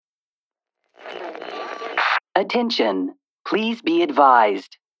Attention. Please be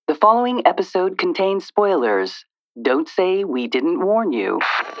advised. The following episode contains spoilers. Don't say we didn't warn you.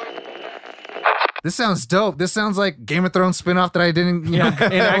 This sounds dope. This sounds like Game of Thrones spinoff that I didn't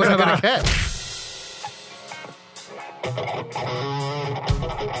I wasn't going to catch.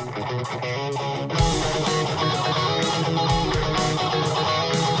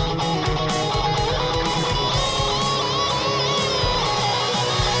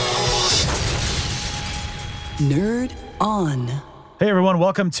 Nerd On. Hey everyone,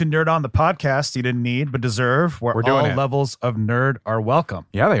 welcome to Nerd On, the podcast you didn't need but deserve, where We're doing all it. levels of nerd are welcome.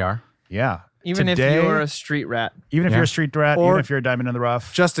 Yeah, they are. Yeah. Even Today, if you're a street rat. even if Yeah. you're a street rat, Or even if you're a diamond in the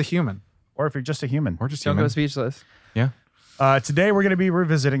rough, Just a human. or if you're just a human. We're just Don't human. go speechless. Yeah. Today we're going to be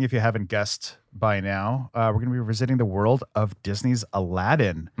revisiting, if you haven't guessed by now, we're going to be revisiting the world of Disney's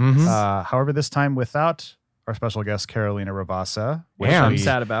Aladdin. However, this time without our special guest, Carolina Ravassa, which Yeah. I'm we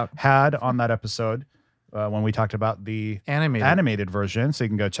sad about. had on that episode when we talked about the animated version. So you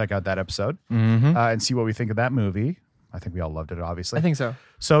can go check out that episode and see what we think of that movie. I think we all loved it, obviously. I think so.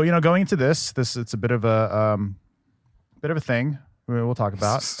 So, going into this it's a bit of a thing we'll talk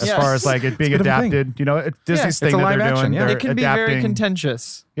about as Yes. far as like it being It's a bit of a thing. adapted. Disney's It's thing a that live they're action, doing. yeah. They're It can be very adapting-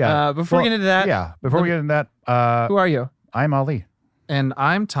 contentious. Yeah. Before we get into that, Before we get into that, who are you? I'm Ali. And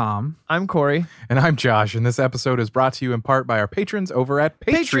I'm Tom. I'm Corey. And I'm Josh, and this episode is brought to you in part by our patrons over at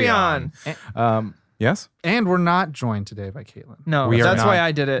Patreon. Yes? And we're not joined today by Caitlin. No, We are that's why not.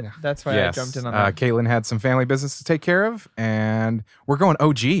 I did it. That's why Yes. I jumped in on that. Caitlin had some family business to take care of, and we're going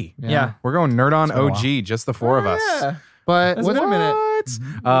OG. Yeah. We're going Nerd On been a while. OG, just the four of us. Yeah. But It's been a minute. what does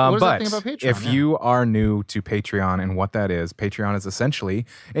But that thing about Patreon? if Yeah. you are new to Patreon and what that is, Patreon is essentially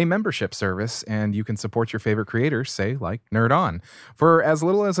a membership service, and you can support your favorite creators, say like Nerd On, for as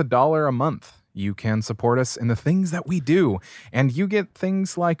little as $1 a month. You can support us in the things that we do, and you get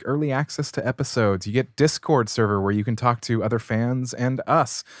things like early access to episodes. You get Discord server where you can talk to other fans and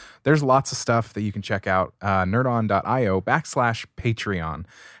us. There's lots of stuff that you can check out. nerdon.io/Patreon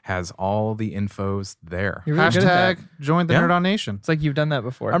has all the infos there. You're really good at that. Hashtag join the Yeah. Nerd On Nation. It's like you've done that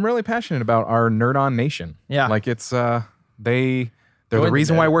before. I'm really passionate about our Nerd On Nation. Yeah. Like it's they're the Join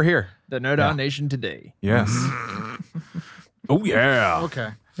reason the why Nerd. we're here. the Nerd On Nation today. Yes. Oh yeah. Okay.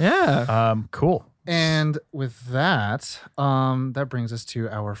 Yeah. Cool. And with that, that brings us to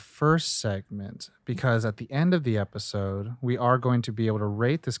our first segment, because at the end of the episode, we are going to be able to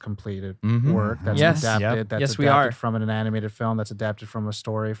rate this completed work that's Yes. adapted, Yep. that's Yes, we adapted are. from an animated film, that's adapted from a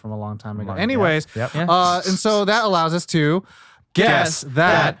story from a long time ago. Yep. Anyways, Yep. Yeah. and so that allows us to Guess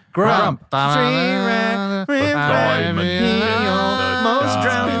that grump. Diamond in Almost the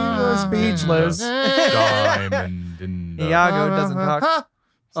drowned. diamond. Was speechless. Diamond in the Iago doesn't talk.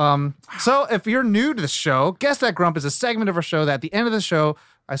 So if you're new to the show, Guess That Grump is a segment of our show that at the end of the show,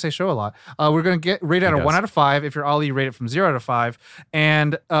 I say show a lot, we're going to get rate out of does. 1 out of 5. If you're Ollie, you rate it from 0 out of 5.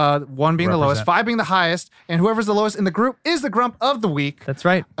 And 1 being the lowest, Represent. 5 being the highest. And whoever's the lowest in the group is the Grump of the week. That's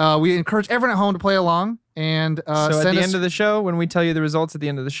right. We encourage everyone at home to play along. And So at send the us, end of the show, when we tell you the results at the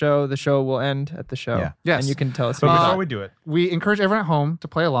end of the show will end at the show. Yeah. Yes. And you can tell us. But who you before thought. we do it, we encourage everyone at home to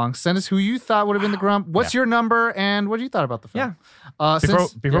play along. Send us who you thought would have been the Grump. What's your number and what you thought about the film?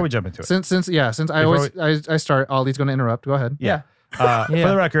 before we jump into it. Since I always I start, Ollie's going to interrupt. Go ahead. Yeah. For Yeah.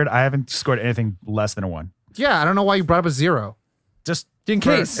 the record, I haven't scored anything less than a 1. Yeah, I don't know why you brought up a 0. Just In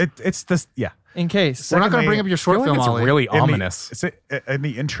case. it's this. Yeah. In case. We're not going to Secondly, bring up your I short feel like film, it's Ollie. really In the- ominous. in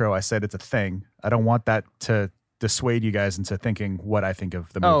the intro, I said it's a thing. I don't want that to dissuade you guys into thinking what I think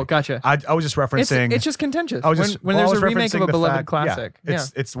of the movie. Oh, gotcha. I was just referencing. It's just contentious. I was just when well, I there's a was remake of referencing a the beloved fact- classic. Yeah,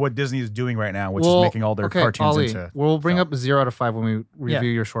 it's what Disney is doing right now, which is Well, making all their okay, cartoons Ollie, into. we'll bring film. up 0 out of 5 when we review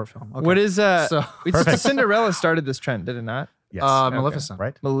Yeah. your short film. Okay. What is So- it's Cinderella started this trend, did it not? Yes. Maleficent?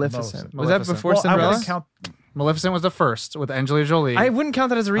 right? Maleficent. Was Maleficent. that before Well, I Cinderella? wouldn't count. Maleficent was the first with Angelina Jolie. I wouldn't count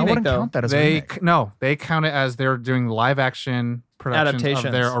that as a I remake, wouldn't though. count that as a they remake. no, they count it as they're doing live action productions of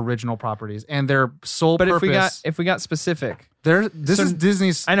Adaptations. their original properties, and their sole But purpose. if we got specific, this So- is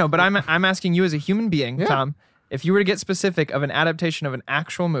Disney's. I know. But I'm asking you as a human being, Yeah. Tom, if you were to get specific of an adaptation of an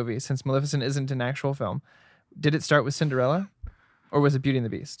actual movie, since Maleficent isn't an actual film, did it start with Cinderella, or was it Beauty and the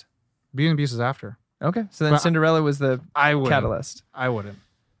Beast? Beauty and the Beast is after. Okay, so then But Cinderella was the I wouldn't. catalyst. I wouldn't.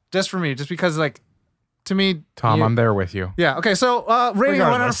 Just for me, just because to me, Tom, you- I'm there with you. Yeah. Okay. So rating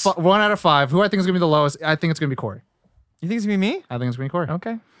Regardless. 1 out of 5. Who I think is gonna be the lowest? I think it's gonna be Corey. You think it's gonna be me? I think it's gonna be Corey.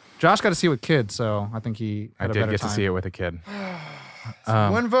 Okay. Josh got to see it with kids, so I think he I had a did better get time. to see it with a kid.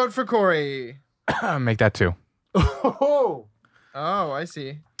 One vote for Corey. Make that 2. Oh, I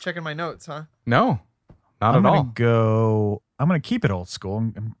see. Checking my notes, huh? No, not I'm at gonna all. go. I'm gonna keep it old school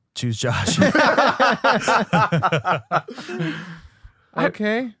and choose Josh.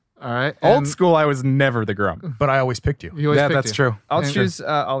 Okay. All right. Old and school, I was never the grump. But I always picked you. you always Yeah, picked that's you. true. I'll And- choose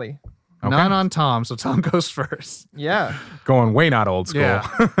Ollie. None on Tom, so Tom goes first. Yeah. Going way not old school.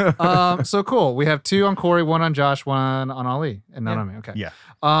 Yeah. So cool. We have 2 on Corey, 1 on Josh, 1 on Ali, and none Yeah. on me. Okay. Yeah.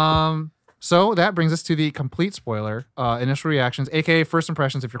 So that brings us to the complete spoiler, initial reactions, aka first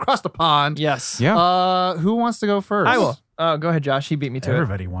impressions. If you're across the pond, Yes. Yeah. Who wants to go first? I will. Go ahead, Josh. He beat me to it.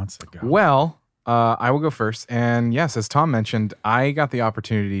 Everybody wants to go. Well, I will go first. And yes, as Tom mentioned, I got the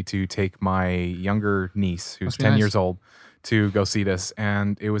opportunity to take my younger niece, who's Must be 10 nice. years old, to go see this.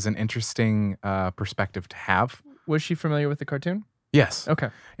 And it was an interesting perspective to have. Was she familiar with the cartoon? Yes. Okay.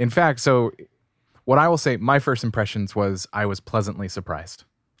 In fact, so what I will say, my first impressions was I was pleasantly surprised.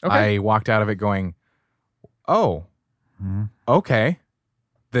 Okay. I walked out of it going, oh, Mhm. okay.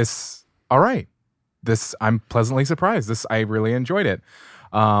 All right. I'm pleasantly surprised. I really enjoyed it.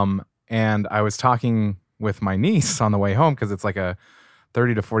 And I was talking with my niece on the way home because it's like a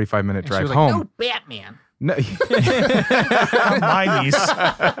 30 to 45 minute And she drive was like, home. "No, Batman." No. My niece.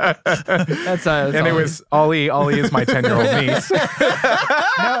 That's and it Ollie. was Ollie. Ollie is my 10-year-old niece.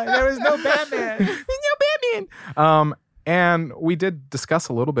 No, there was no Batman. No Batman. And we did discuss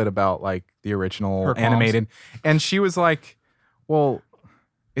a little bit about like the original Her qualms. animated, and she was like, "Well,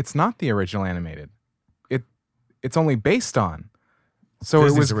 it's not the original animated. It's only based on." So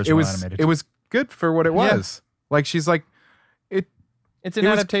Disney's it original was animated. it was good for what it Yeah. was. Like she's like, It's an It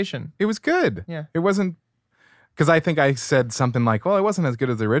was- adaptation. it was good. Yeah. It wasn't. Because I think I said something like, well, it wasn't as good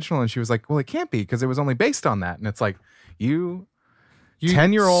as the original. And she was like, well, it can't be because it was only based on that. And it's like, you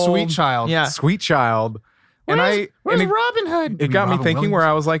 10-year-old sweet child. Yeah. sweet child. Where's and it, Robin Hood? it got me Robin thinking where Williams.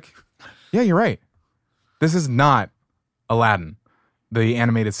 I was like, yeah, you're right. This is not Aladdin, the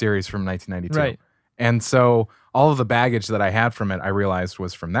animated series from 1992. Right. And so all of the baggage that I had from it, I realized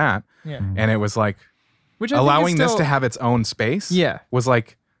was from that. Yeah. And it was like, Which I think is allowing this still- to have its own space Yeah. was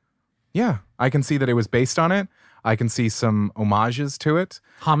like, yeah, I can see that it was based on it. I can see some homages to it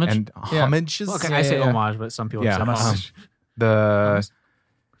Homage. and Yeah. homages. Okay, Yeah, I say yeah, yeah. homage, but some people Yeah, say homage.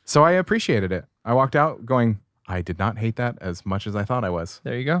 So I appreciated it. I walked out going, I did not hate that as much as I thought I was.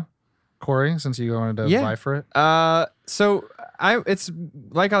 There you go. Corey, since you wanted to Yeah. vie for it, So it's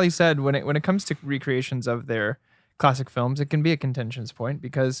like Ali said, when it comes to recreations of their classic films, it can be a contentions point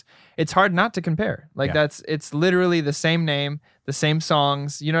because it's hard not to compare. Like Yeah. it's literally the same name, the same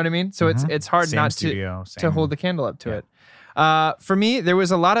songs. You know what I mean? So it's hard Same not studio, to same- hold the candle up to Yeah. it. For me, there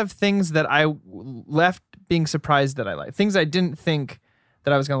was a lot of things that I left being surprised that I liked. Things I didn't think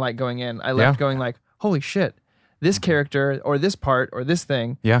that I was gonna like going in. I left Yeah. going like, holy shit, this character or this part or this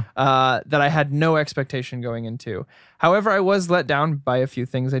thing Yeah. that I had no expectation going into. However, I was let down by a few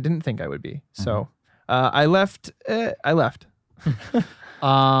things I didn't think I would be. So I left.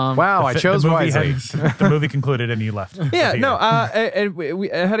 Wow, I chose the movie wisely. the movie concluded and you left. Yeah, no. I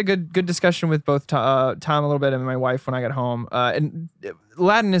had a good discussion with both Tom a little bit and my wife when I got home. And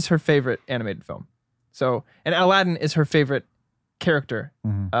Aladdin is her favorite animated film. So, and Aladdin is her favorite character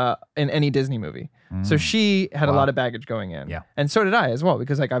in any Disney movie. So she had a lot of baggage going in. Yeah. And so did I as well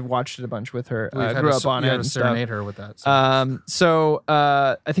because like I've watched it a bunch with her. We've had Grew to- up on you it had to and stuff. serenade her with that. So. So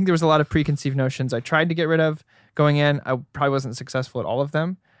I think there was a lot of preconceived notions I tried to get rid of going in. I probably wasn't successful at all of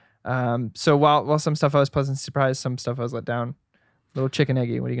them. So while some stuff I was pleasantly surprised, some stuff I was let down. Little chicken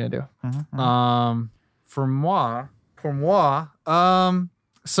eggy. What are you gonna do? For moi,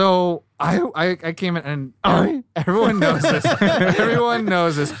 so I came in and everyone knows this. Everyone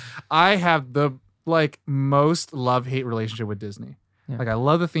knows this. I have the most love-hate relationship with Disney. Yeah. Like I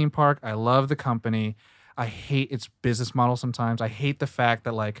love the theme park. I love the company. I hate its business model sometimes. I hate the fact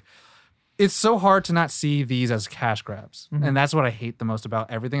that it's so hard to not see these as cash grabs. And that's what I hate the most about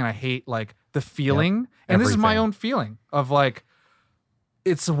everything. And I hate the feeling. And this is my Everything. own feeling of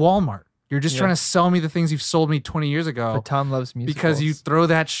it's Walmart. You're just trying to sell me the things you've sold me 20 years ago. But Tom loves musicals. Because you throw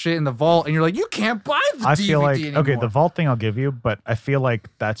that shit in the vault and you're like, you can't buy the I DVD feel like anymore. okay, the vault thing I'll give you, but I feel like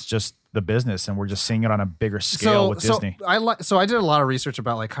that's just the business, and we're just seeing it on a bigger scale with Disney. So I did a lot of research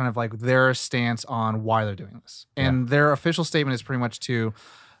about their stance on why they're doing this, and their official statement is pretty much to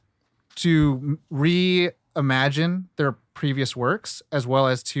reimagine their previous works as well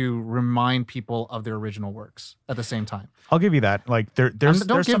as to remind people of their original works at the same time. I'll give you that. Like there's Don't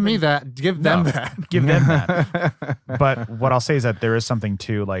there's give me something- that. Give them No, that. give them that. But what I'll say is that there is something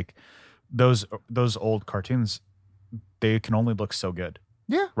to those old cartoons. They can only look so good.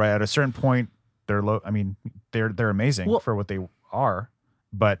 Yeah. Right. At a certain point, they're they're amazing Well- for what they are.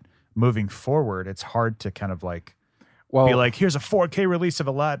 But moving forward, it's hard to kind of Well, be like, here's a 4K release of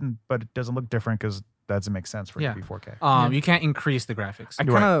Aladdin, but it doesn't look different because that doesn't make sense for it Yeah. to be 4K. You can't increase the graphics.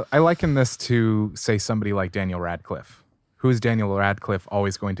 I liken this to say somebody like Daniel Radcliffe, who's Daniel Radcliffe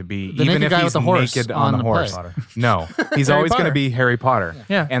always going to be? The Even naked if guy he's with the horse naked on on the the horse. play. No, he's Harry always going to Potter. be Harry Potter.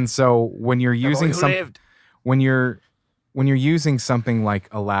 Yeah. And so when you're using when you're using something like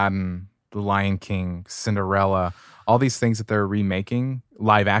Aladdin, The Lion King, Cinderella, all these things that they're remaking,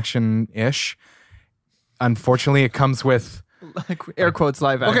 live action ish, unfortunately, it comes with Like air quotes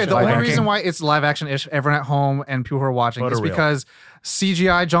live action. Okay, the Live only action. reason why it's live action ish, everyone at home and people who are watching, is Photoreal. because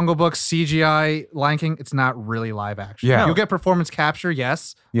CGI Jungle Book, CGI Lion King, it's not really live action. Yeah. You'll get performance capture,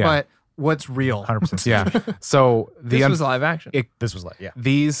 yes, Yeah. but what's real? 100%. yeah. So this was live action. This was like, yeah.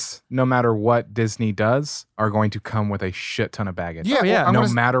 these, no matter what Disney does, are going to come with a shit ton of baggage. Yeah, yeah. I'm no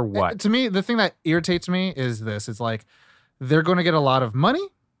gonna- matter what. To me, the thing that irritates me is this: it's like they're going to get a lot of money.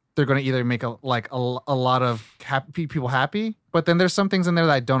 They're going to either make a lot of people happy, but then there's some things in there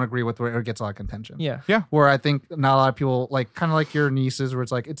that I don't agree with where it gets a lot of contention. Yeah. Where I think not a lot of people like, kind of like your nieces, where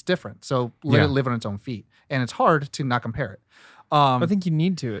it's like it's different, so let Yeah. it live on its own feet, and it's hard to not compare it. I think you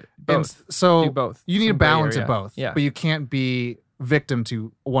need to And both. so Do both. you need to Some gray balance area. it both. Yeah. But you can't be victim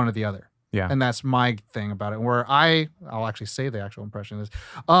to one or the other. Yeah. And that's my thing about it. Where I'll actually say the actual impression is,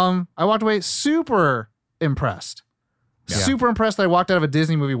 I walked away super impressed. Yeah. Super impressed that I walked out of a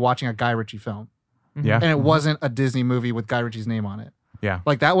Disney movie watching a Guy Ritchie film. Yeah. And it wasn't a Disney movie with Guy Ritchie's name on it. Yeah.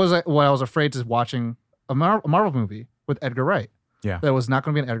 Like that was what I was afraid to watching a Marvel movie with Edgar Wright. Yeah. That was not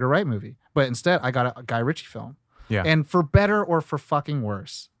going to be an Edgar Wright movie. But instead, I got a Guy Ritchie film. Yeah. And for better or for fucking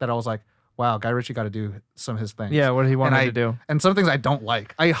worse, that I was like, wow, Guy Ritchie got to do some of his things. Yeah, what he wanted I- to do. And some things I don't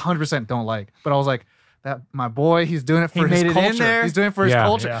like. I 100% don't like. But I was like, that my boy, he's doing it for He his made it in culture. there. He's doing it for his Yeah.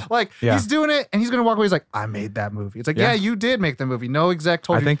 culture. Yeah. Like Yeah. he's doing it, and he's gonna walk away. He's like, I made that movie. It's like, Yeah. yeah, you did make the movie. No exec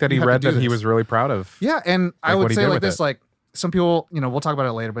told I you. think that you he have to read do that he this. was really proud of. Yeah, and I Like would what he say did like with this, it. like some people, we'll talk about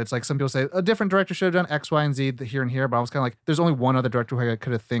it later, but it's like some people say a different director should have done X, Y, and Z here and here. But I was kind of like, there's only one other director who I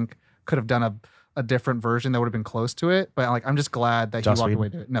could have done a different version that would have been close to it. But like, I'm just glad that Joss he walked Whedon? away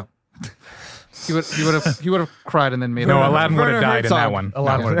to it. No. He would have cried and then made No, it. Aladdin would have Werner died in that Herzog. one.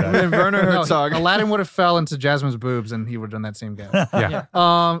 Aladdin would have died. And Werner No, Herzog. Aladdin would have fell into Jasmine's boobs and he would have done that same guy. Yeah.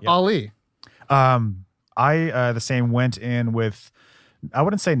 Ali. I the same went in with, I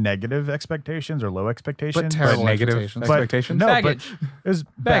wouldn't say negative expectations or low expectations, But terrible negative expectations. but- expectations. No, Baggage. but it was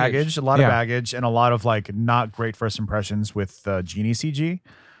Baggage. baggage, a lot Yeah. of baggage, and a lot of like not great first impressions with Genie CG.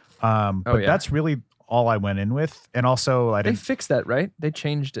 But yeah. that's really all I went in with, and also I They didn't. fixed that, right? They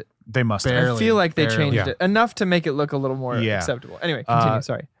changed it. They must have. Barely. I feel like they barely. changed Yeah. it enough to make it look a little more Yeah. acceptable. Anyway, continue.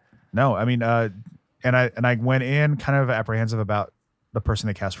 Sorry. No, I mean, and I went in kind of apprehensive about the person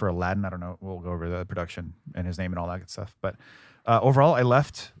they cast for Aladdin. I don't know. We'll go over the production and his name and all that good stuff. But overall, I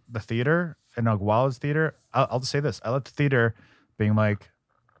left the theater, and while I was theater, I'll just say this: I left the theater being like,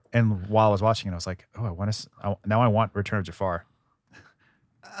 and while I was watching it, I was like, oh, now I want Return of Jafar.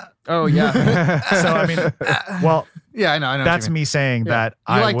 Oh yeah. So I mean, well, Yeah, I know. what that's you mean. me saying Yeah. that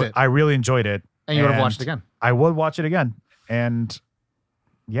You liked it. I really enjoyed it, And you would have watched it again. I would watch it again, and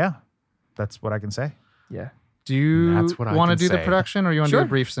yeah, that's what I can say. yeah. Do you That's what I want to can do the say. production or you want to Sure. do a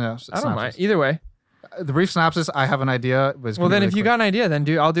brief synopsis? I don't mind. Either way. The brief synopsis, I have an idea. But it's Well, gonna then be if really you quick. got an idea,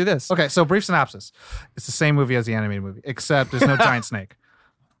 then I'll do this. Okay, so brief synopsis. It's the same movie as the animated movie, except there's no giant snake.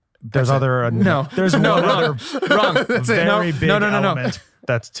 There's other No. There's No, one wrong. other Wrong. very No, big no, no, no, no. element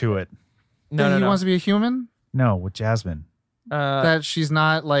that's to it. No, That no, he no. wants to be a human? No, with Jasmine. That she's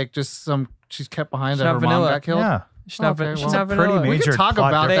not like just she's kept behind She's that not her vanilla. mom got killed? Yeah, she's not, Okay, she's well, not pretty vanilla. We major could talk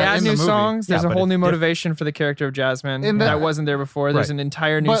plot about They difference. that add in new the movie. songs. There's Yeah, a but whole new it's diff- motivation for the character of Jasmine And that that- wasn't there before. There's Right. an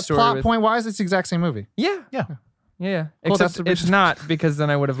entire new But story. plot with, point wise, it's the exact same movie. Yeah. Yeah. Yeah. Cool, that's Except the it's reason. not, because then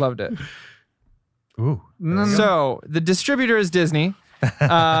I would have loved it. Ooh. No, no. So the distributor is Disney.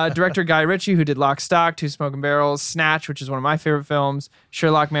 Director Guy Ritchie, who did Lock, Stock, Two Smoking Barrels, Snatch, which is one of my favorite films,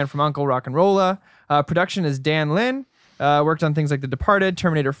 Sherlock, Man from U.N.C.L.E., Rock and Rolla. Production is Dan Lin. Worked on things like The Departed,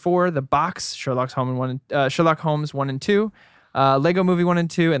 Terminator 4, The Box, Sherlock Holmes 1 and 2, Lego Movie 1 and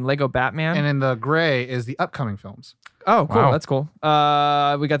 2, and Lego Batman. And in the gray is the upcoming films. Oh, cool. Wow. That's cool.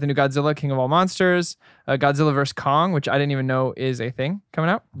 We got the new Godzilla, King of All Monsters, Godzilla vs. Kong, which I didn't even know is a thing coming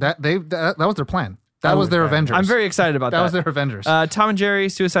out. That was their plan. That was their Avengers. I'm very excited about that. That was their Avengers. Tom and Jerry,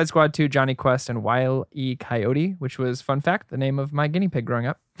 Suicide Squad 2, Johnny Quest, and Wile E. Coyote, which was, fun fact, the name of my guinea pig growing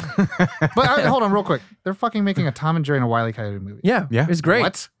up. But hold on, real quick. They're fucking making a Tom and Jerry and a Wile E. Coyote movie. Yeah. Yeah. It's great.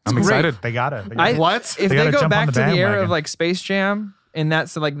 What? I'm great. excited. They got it. What? If They they, gotta go jump back on to the the era bandwagon. of like Space Jam and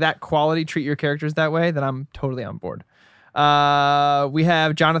that's like that quality, treat your characters that way, then I'm totally on board. We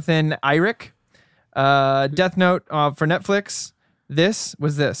have Jonathan Eyrick, Death Note for Netflix, This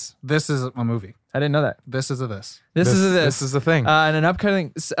was this. This is a movie. I didn't know that. This is a this. This is a this. This is the thing. And an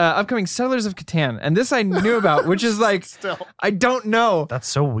upcoming Settlers of Catan. And this I knew about, which is like, I don't know. That's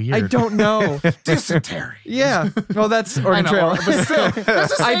so weird. I don't know. Dysentery. Yeah. Well, that's Oregon Trail. but still,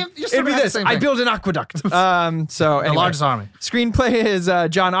 that's the same. You're still It'd be gonna have this. the same I thing. build an aqueduct. So The anyway. largest army. Screenplay is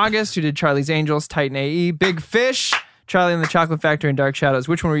John August, who did Charlie's Angels, Titan AE, Big Fish, Charlie and the Chocolate Factory, and Dark Shadows.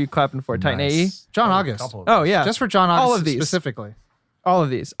 Which one were you clapping for? Titan AE? John August. Oh, yeah. Just for John August All of these. specifically. All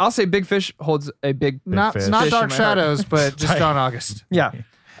of these. I'll say Big Fish holds a big... Not fish. not Fish in Dark my Shadows, but just John August. Yeah.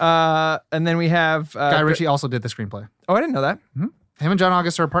 And then we have... Guy Ritchie also did the screenplay. Oh, I didn't know that. Him and John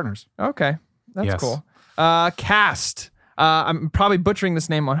August are partners. Okay. That's Yes. cool. Cast. I'm probably butchering this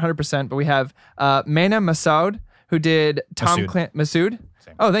name 100%, but we have Mena Massoud, who did Masood.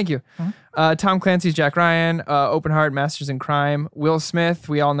 Oh, thank you. Tom Clancy's Jack Ryan, Open Heart, Masters in Crime. Will Smith,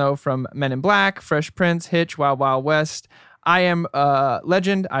 we all know from Men in Black, Fresh Prince, Hitch, Wild Wild West. I Am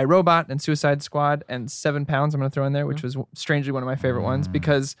Legend, I, Robot, and Suicide Squad, and 7 Pounds I'm going to throw in there, which was strangely one of my favorite ones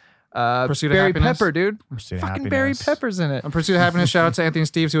because Pursuit of Barry Happiness. Pepper, dude. Pursuit of Fucking Barry Happiness. Pepper's in it. On Pursuit of Happiness, shout out to Anthony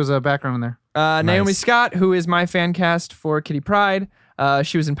Steves, who was a background in there. Naomi Nice. Scott, who is my fan cast for Kitty Pryde.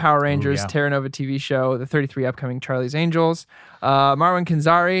 She was in Power Rangers, yeah. Terra Nova TV show, the 33 upcoming Charlie's Angels. Marwan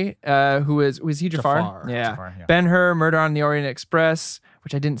Kenzari, who is he Jafar? Jafar. Yeah. Jafar, yeah. Ben-Hur, Murder on the Orient Express,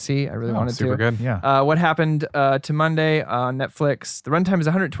 which I didn't see. I really wanted Super to. good. Yeah. What Happened to Monday on Netflix. The runtime is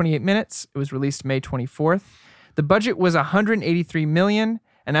 128 minutes. It was released May 24th. The budget was 183 million,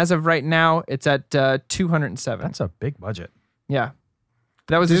 and as of right now, it's at 207. That's a big budget. Yeah.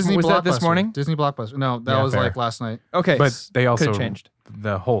 That was Disney was that this Blockbuster. morning? Disney Blockbuster. No, that Yeah, was fair. like last night. Okay. But they also could've changed.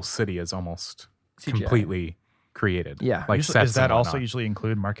 the whole city is almost CGI. completely created. Yeah. like Usually- sets Does that and also whatnot. usually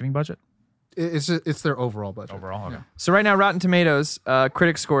include marketing budget? It's their overall budget. Overall, okay. Yeah. So right now, Rotten Tomatoes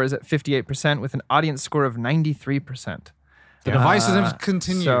critic score is at 58% with an audience score of 93%. The divisiveness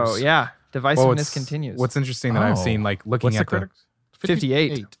continues. So yeah, divisiveness Well, what's- continues. What's interesting that I've Oh. seen, like looking What's the at the, critics?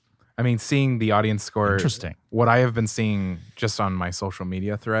 58? I mean, seeing the audience score. Interesting. What I have been seeing just on my social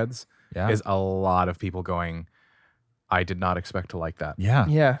media threads Yeah. is a lot of people going, I did not expect to like that. Yeah.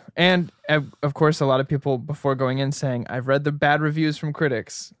 Yeah, and of course, a lot of people before going in saying, "I've read the bad reviews from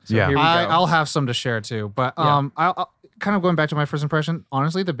critics." So Yeah. here we go. I'll have some to share too. But I'll kind of going back to my first impression.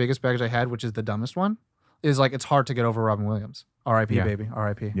 Honestly, the biggest baggage I had, which is the dumbest one, is like it's hard to get over Robin Williams. R.I.P. Yeah. baby.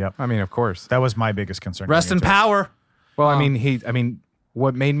 R.I.P. Yep. I mean, of course. That was my biggest concern. Rest in going into it. power. Well, I mean,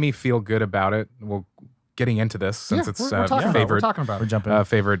 what made me feel good about it, well, getting into this, since it's we're talking about it. We're favorite, talking about We're it. jumping.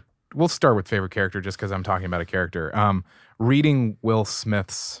 favorite, we'll start with favorite character just because I'm talking about a character. Reading Will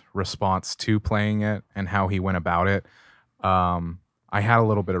Smith's response to playing it and how he went about it, I had a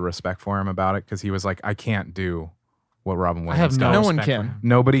little bit of respect for him about it because he was like, I can't do what Robin I have Williams no does. No one respect for can. him.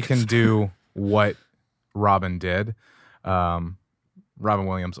 Nobody can do what Robin did. Robin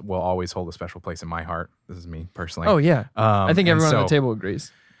Williams will always hold a special place in my heart. This is me personally. Oh yeah, I think and everyone on the so- table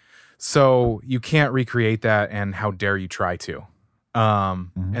agrees. So you can't recreate that, and how dare you try to?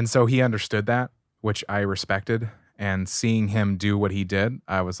 And so he understood that, which I respected. And seeing him do what he did,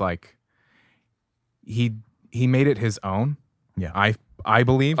 I was like, he made it his own. Yeah. I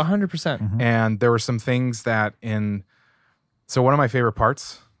believe. 100%. And there were some things that so one of my favorite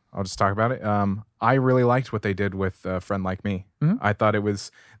parts, I'll just talk about it. I really liked what they did with A Friend Like Me. I thought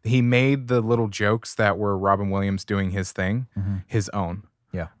he made the little jokes that were Robin Williams doing his thing, his own.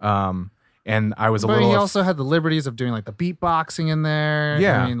 Yeah. And I was a But little. he also had the liberties of doing like the beatboxing in there.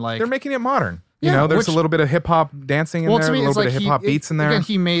 yeah. I mean, like they're making it modern. You Yeah, know, there's a which- little bit of hip hop dancing in well, there, to me, a it's little bit like of hip hop beats in there. Again,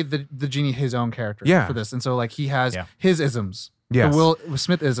 he made the genie his own character. Yeah. For this, and so like he has Yeah. his isms. Yes. The Will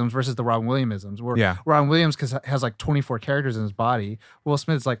Smith isms versus the Robin Williams isms. Where Yeah. Robin Williams has like 24 characters in his body. Will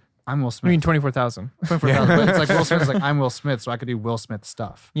Smith's like, I'm Will I Smith. mean 24,000. 24,000. But it's like Will Smith's like, I'm Will Smith, so I could do Will Smith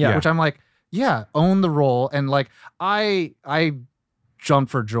stuff. Yeah. Which I'm like, yeah, own the role. And like I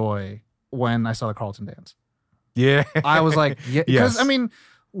jumped for joy when I saw the Carlton dance. Yeah. I was like, yeah, because Yes. I mean,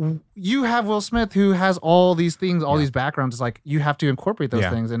 you have Will Smith who has all these things, all these backgrounds. It's like you have to incorporate those Yeah.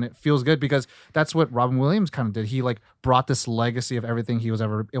 things, and it feels good because that's what Robin Williams kind of did. He like brought this legacy of everything he was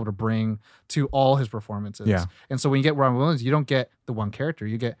ever able to bring to all his performances. Yeah. And so when you get Robin Williams, you don't get the one character,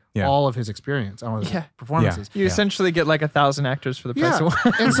 you get Yeah. all of his experience, all of his Yeah. performances. You essentially get like 1,000 actors for the price Yeah, of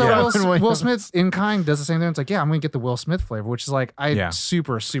one. and so Robin Will Williams. Smith's In Kind does the same thing. It's like, yeah, I'm gonna get the Will Smith flavor, which is like I Yeah.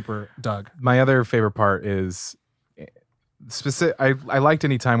 super dug. My other favorite part is specific. I liked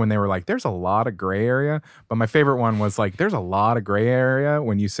any time when they were like, "There's a lot of gray area," but my favorite one was like, "There's a lot of gray area"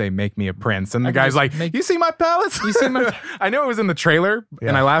 when you say "Make me a prince," and the guy's just like, make- "You see my palace? You see my?" I know it was in the trailer,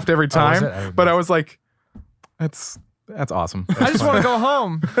 and Yeah. I laughed every Oh, was time, it? I didn't but I know. was like, "That's awesome." I just want to go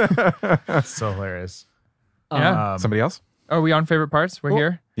home. So hilarious. Yeah. Somebody else? Are we on favorite parts? We're Well,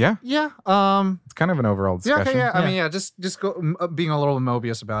 here. Yeah, Yeah. it's kind of an overall Yeah. discussion. Okay. Yeah. I Yeah. mean, yeah. Just go being a little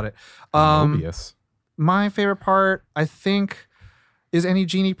Mobius about it. Mobius. My favorite part, I think, is any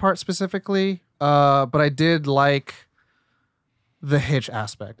genie part specifically. But I did like the Hitch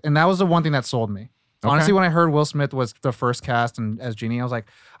aspect, and that was the one thing that sold me. Okay. Honestly, when I heard Will Smith was the first cast and as Genie, I was like,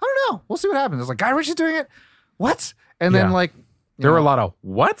 I don't know. We'll see what happens. I was like, Guy Ritchie's doing it. What? And then Yeah. like, There were a lot of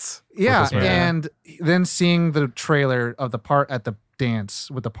whats. with yeah, this movie. and then seeing the trailer of the part at the dance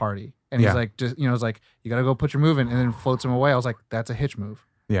with the party, and Yeah. he's like, just it's like you gotta go put your move in, and then floats him away. I was like, that's a Hitch move.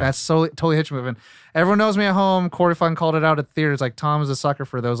 Yeah. That's so totally Hitch move. And everyone knows me at home. Corey Fun called it out at the theater. It's like Tom is a sucker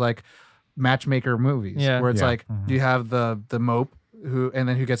for those like matchmaker movies, Yeah. where it's Yeah. like you have the mope who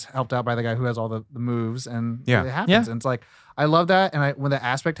gets helped out by the guy who has all the moves, and Yeah. it happens. Yeah. And it's like I love that. And when the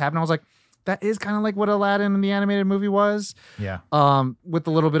aspect happened, I was like, that is kind of like what Aladdin in the animated movie was. Yeah. With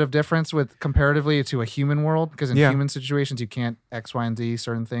a little bit of difference with comparatively to a human world, because in Yeah. human situations you can't X, Y, and Z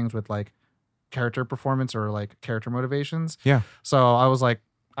certain things with like character performance or like character motivations. Yeah. So I was like,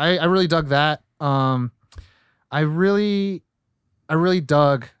 I really dug that. I really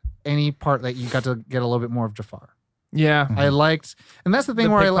dug any part that you got to get a little bit more of Jafar. Yeah. I liked, and that's the thing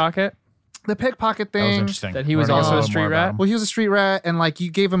The where I like pickpocket. the pickpocket That was thing. interesting. That he was Learning also a little street more about rat? him. Well, he was a street rat, and like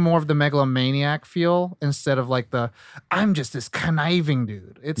you gave him more of the megalomaniac feel instead of like the I'm just this conniving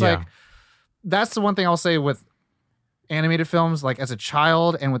dude. It's Yeah. like that's the one thing I'll say with animated films. Like as a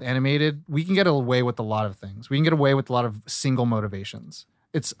child and with animated, we can get away with a lot of things. We can get away with a lot of single motivations.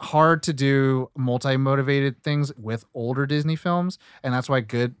 It's hard to do multi-motivated things with older Disney films, and that's why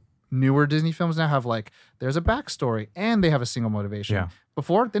good newer Disney films now have like there's a backstory and they have a single motivation. Yeah.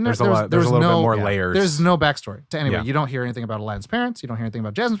 Before, then There's a there was, lot. there There's a was little no, bit more yeah, layers. There's no backstory to anybody. Yeah. You don't hear anything about Aladdin's parents. You don't hear anything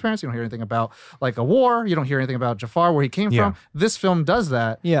about Jasmine's parents. You don't hear anything about like a war. You don't hear anything about Jafar, where he came Yeah. from. This film does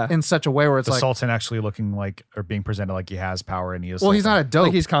that Yeah. in such a way where it's The like, Sultan actually looking like or being presented like he has power and he is. well, he's Sultan. not a dope.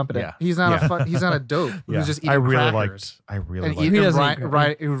 Like he's competent. Yeah. he's not Yeah. he's not a dope Yeah. who's just eating I really crackers. liked. I really And liked. He eating,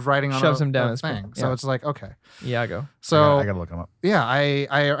 doesn't eat who's writing on Shoves a, him down a his thing. foot. So Yeah. it's like, okay. Iago. So I gotta look him up. yeah,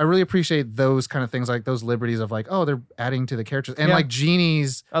 I really appreciate those kind of things, like those liberties of like, oh, they're adding to the characters, and Yeah. like genies,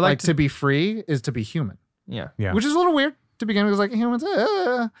 I like to be free is to be human, Yeah. Yeah. which is a little weird to begin with. It was like humans,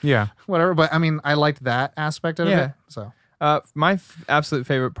 Yeah. whatever. But I mean, I liked that aspect of Yeah. it. So My absolute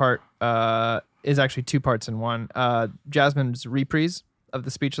favorite part is actually two parts in one. Jasmine's reprise of the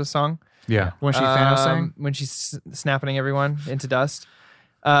Speechless song. Yeah. when she Thanos sang, When she's snapping everyone into dust.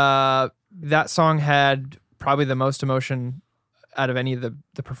 That song had probably the most emotion out of any of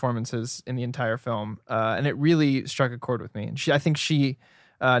the performances in the entire film. And it really struck a chord with me. And I think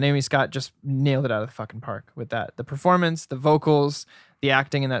Naomi Scott just nailed it out of the fucking park with that. The performance, the vocals, the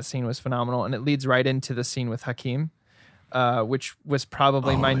acting in that scene was phenomenal. And it leads right into the scene with Hakeem, which was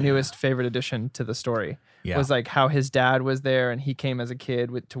probably my newest favorite addition to the story. Yeah. Was like how his dad was there and he came as a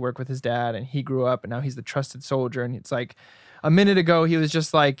kid to work with his dad and he grew up and now he's the trusted soldier. And it's like a minute ago, he was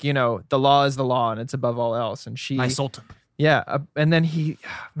just like, the law is the law and it's above all else. And she, my Sultan. yeah. And then he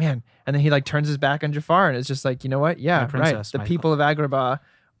like turns his back on Jafar and it's just like, you know what? Yeah, My princess, right. The my people of Agrabah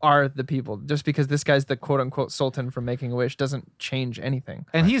are the people. Just because this guy's the quote unquote sultan from Making a Wish doesn't change anything.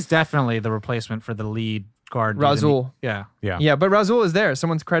 And he's definitely the replacement for the lead guard. dude. Razul. Yeah. Yeah. Yeah, but Razul is there.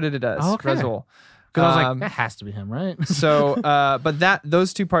 Someone's credited as Oh, okay. Razul. Because I was like, Um, that has to be him, right? So, but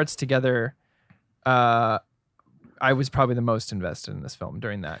those two parts together, I was probably the most invested in this film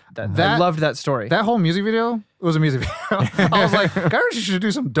during that. I That- loved that story. That whole music video was a music video. I was like, Guy Ritchie should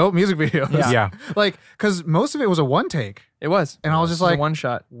do some dope music videos. Yeah. Yeah. Like, because most of it was a one take. it was, And I was just It was a like, one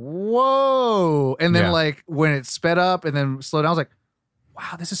shot. whoa. And then Yeah. like when it sped up and then slowed down, I was like,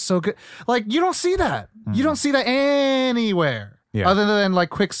 wow, this is so good. Like you don't see that. You don't see that anywhere. Yeah. Other than like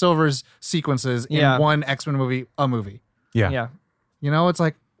Quicksilver's sequences in Yeah. one X-Men movie, a movie. Yeah. Yeah. You know, it's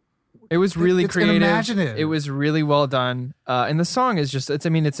like It was really It's creative. imaginative. It was really well done. And the song is it's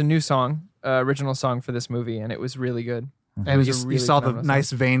a new song, original song for this movie. And it was really good. It and was you, a you really saw the phenomenal nice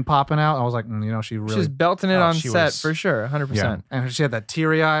song. vein popping out. I was like, she She really was belting it Oh, on she set was- for sure. 100%. and she had that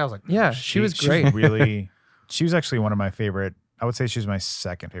teary eye. I was like, Yeah, she was great. She's really, she was actually one of my favorite. I would say she's my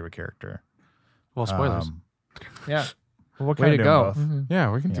second favorite character. well, spoilers. Yeah. Well, what Way can I to do go. them both?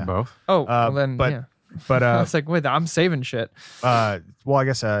 Yeah. We can do Yeah. both. Oh, well then, but- yeah. But I was like, wait, I'm saving shit. well, I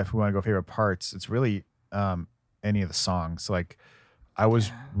guess if we want to go favorite parts, it's really any of the songs. Like, I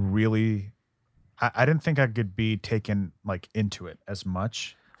was really, I didn't think I could be taken like into it as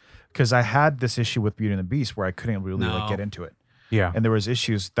much because I had this issue with Beauty and the Beast where I couldn't really like No. get into it, Yeah. and there was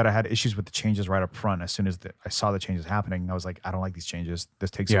issues that I had issues with the changes right up front. As soon as I saw the changes happening, I was like, I don't like these changes.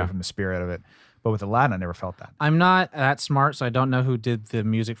 This takes Yeah. away from the spirit of it. But with Aladdin, I never felt that. I'm not that smart, so I don't know who did the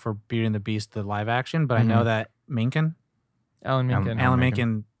music for Beauty and the Beast, the live action, but I know that Menken Alan Menken. Alan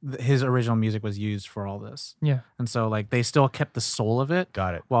Menken, his original music was used for all this, Yeah. and so like they still kept the soul of it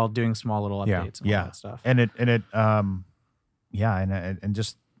Got it. while doing small little Yeah. updates and all that stuff. And and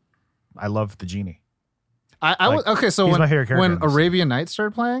just I love the genie. I Like, was okay. So he's when, my favorite character when in this. Arabian Nights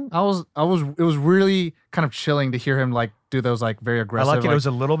started playing, it was really kind of chilling to hear him like do those like very I aggressive. like it. It was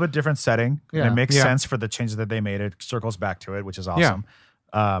a little bit different setting. And Yeah. it makes Yeah. sense for the changes that they made. It circles back to it, which is Yeah.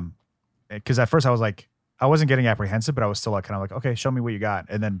 awesome. Because at first I was like, I wasn't getting apprehensive, but I was still like kind of like, okay, show me what you got.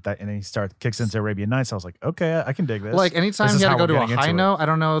 And then he kicks into Arabian Nights. I was like, okay, I can dig this. like anytime This he is had to how go we're to a getting high into it. note. I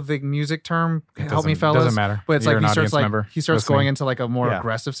don't know the music term. Help me, Doesn't- fellas. doesn't matter. But it's You're like an he starts audience member going listening. into like a more Yeah.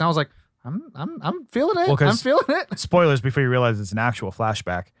 aggressive sound. I was like, I'm feeling it. Well, 'cause- I'm feeling it. Spoilers before you realize it's an actual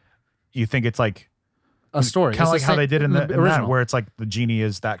flashback. You think it's like A story, kind of like how they did in the original. that, where it's like the genie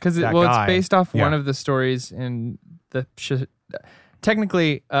is that Because that it's guy. based off one Yeah. of the stories in the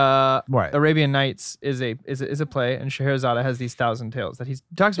technically Right. Arabian Nights is a play, and Scheherazade has these 1,000 tales that he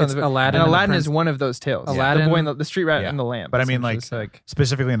talks about. It's in the- Aladdin and and the Aladdin is Prince- one of those tales. Aladdin- the boy, the street rat, Yeah. and the lamp. But I mean, essentially. like, It's like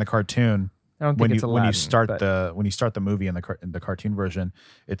specifically in the cartoon, I don't think when it's you Aladdin. when you start but when you start the movie in the cartoon version,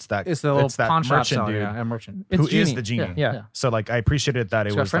 it's that It's the little that pawn shop merchant seller, dude yeah, a merchant. it's who is Genie. the genie. Yeah. So like I appreciated that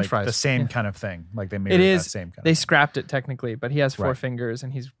He's it got was French like fries. the same Yeah. kind of thing. Like they made It that is. same kind They of scrapped it technically, but he has 4 Right. fingers,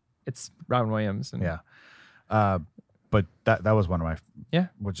 and it's Robin Williams. And yeah. But that was one of my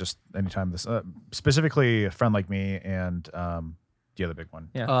was just anytime this specifically a friend like me and the other big one.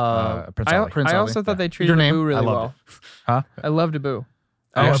 Yeah. Prince I, Ali. Prince I Ali. also thought they Your treated name? Abu really I well. loved Huh? I loved Abu.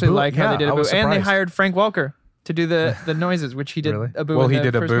 I Oh, actually Abu? like how Yeah, they did I Abu, was and they surprised. hired Frank Welker to do the noises, which he did. Really? Abu. Well, in he the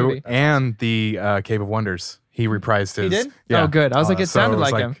did first Abu movie. and the Cave of Wonders. He reprised his. He did. Yeah. Oh, good. I was like, it so sounded it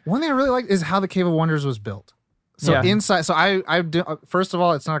was like like- him. One thing I really liked is how the Cave of Wonders was built. So Yeah. inside, so I do. First of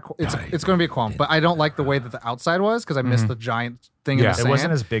all, it's not. It's going to be a qualm, but I don't like the way that the outside was because I missed the giant thing in Yeah. the It sand.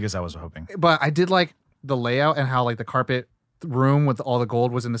 wasn't as big as I was hoping. But I did like the layout and how like the carpet room with all the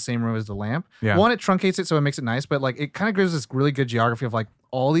gold was in the same room as the lamp. Yeah. One, it truncates it so it makes it nice, but like it kind of gives this really good geography of like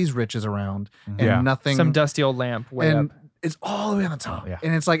all these riches around and Yeah. nothing. Some dusty old lamp way and up. it's all the way on the top. Yeah.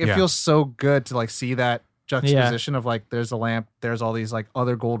 And it's like it Yeah. feels so good to like see that juxtaposition of like there's a lamp, there's all these like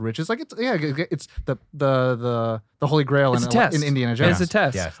other gold riches. Like it's the Holy Grail It's in, a test. in Indiana It's Jones. a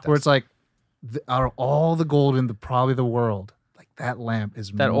test. Yeah. Where it's like out of all the gold in probably the world, like that lamp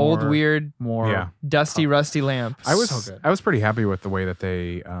is That old weird more Yeah. dusty rusty lamp. I was So good. I was pretty happy with the way that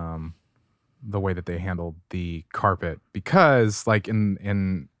they handled the carpet because like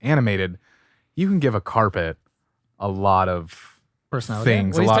in animated, you can give a carpet a lot of personality.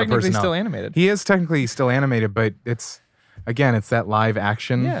 things, Well, a he's lot of technically personality. still animated. He is technically still animated, but it's that live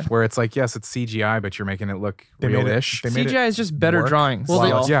action Yeah. where it's like, yes, it's CGI, but you're making it look They made it- real-ish. they made it CGI is just better work. drawings. Well,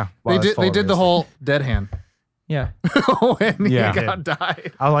 Well, they- yeah. They did the realistic. whole dead hand yeah, when Yeah. he got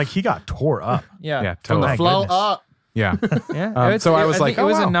died I was like, he got tore up. yeah, Yeah, from the totally. flow goodness. up. Yeah. yeah. It's- so I was think like, it oh,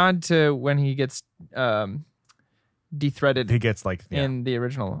 was wow. a nod to when he gets de-threaded He gets like, yeah, in the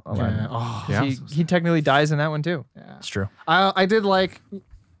original Aladdin. Yeah. Oh, Yeah. He technically dies in that one too. yeah. it's true. I did like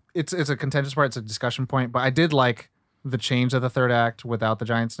it's a contentious part. It's a discussion point, but I did like the change of the third act without the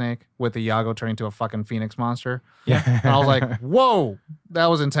giant snake, with the Iago turning to a fucking phoenix monster. Yeah. And I was like, whoa, that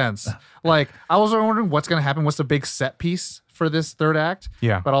was intense. Like, I was wondering what's going to happen. What's the big set piece for this third act?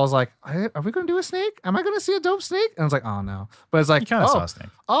 Yeah. But I was like, are we going to do a snake? Am I going to see a dope snake? And I was like, oh, no. But it's like, You kind of oh, saw a snake.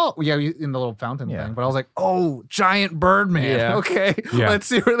 oh, yeah, in the little fountain Yeah. thing. But I was like, oh, giant Birdman. Yeah. Okay, Yeah. let's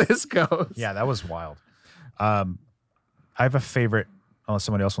see where this goes. Yeah, that was wild. I have a favorite, unless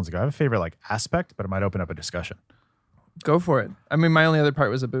somebody else wants to go. I have a favorite like aspect, but it might open up a discussion. Go for it. I mean, my only other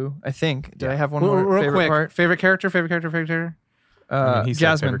part was Abu. I think. Did I have one Real, more real favorite quick, part? favorite character? I mean, he said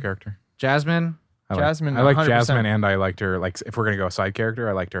Jasmine. favorite character. Jasmine. I Jasmine, I like 100%. Jasmine, and I liked her. Like, if we're gonna go side character,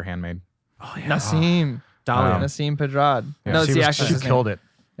 I liked her handmaid. Oh, yeah. Nassim. Dahlia. Nassim Pedrad. Yeah. No, it's she the was- actress. she killed it.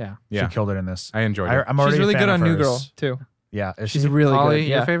 Yeah. Yeah, She killed it in this. I enjoyed it. I'm already She's really a fan good of on New hers. Girl too. Yeah, is She's she? really Ollie, good.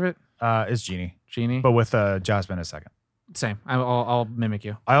 your Yeah. favorite? Is Genie, Genie. but with Jasmine as second. Same. I'll mimic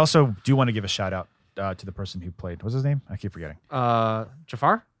you. I also do want to give a shout out to the person who played. What's his name? I keep forgetting.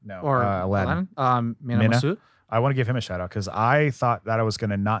 Jafar No, or Aladdin. Mina Mina? Massoud. I want to give him a shout out because I thought that I was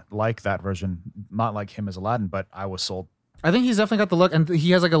going to not like that version, not like him as Aladdin, but I was sold. I think he's definitely got the look, and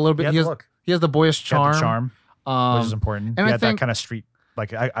he has like a little bit. He had the look. He has the boyish He had charm. the charm, which is important. and He I had think- that kind of street.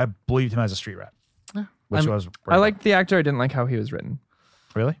 Like I believed him as a street rat, Yeah. which I'm- was I liked the actor. I didn't like how he was written.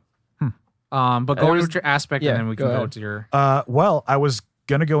 really. But There go was- into your aspect, yeah, and then we go can go ahead. to your. Well, I was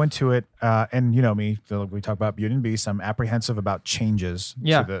gonna go into it, and you know me. We talk about Beauty and the Beast. I'm apprehensive about changes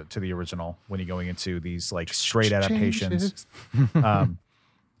Yeah. to the original when you're going into these like straight adaptations. Changes.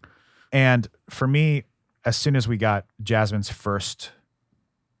 And for me, as soon as we got Jasmine's first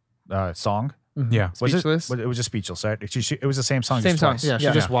song, Yeah. Was Speechless. It was just Speechless, right? It was the same song. Same just song. twice. Yeah, she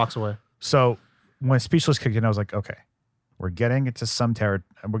Yeah. just walks away. So when Speechless kicked in, I was like, okay, we're getting into some terror.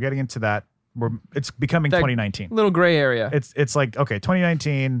 We're getting into that. It's becoming That 2019. Little gray area. It's like, okay,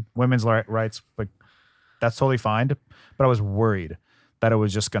 2019, women's rights, but that's totally fine. But I was worried that it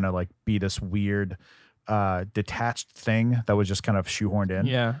was just gonna like be this weird, detached thing that was just kind of shoehorned in.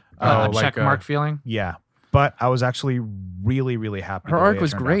 yeah. A like, check mark feeling. Yeah. But I was actually really, really happy. Her the way arc it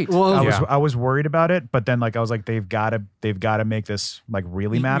was turned out. great. Well, I was worried about it, but then like I was like, they've got to make this like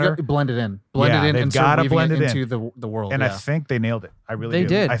really matter. Blend it in. Yeah, they've and start gotta weaving blend it into in. the world. And yeah. I think they nailed it. I really They do.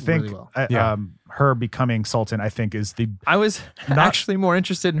 did. I think Really well. Yeah. her becoming Sultan, I think, is the I was actually more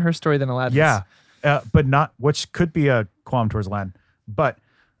interested in her story than Aladdin's. yeah, but not which could be a qualm towards Aladdin, but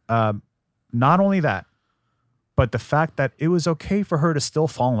not only that, but the fact that it was okay for her to still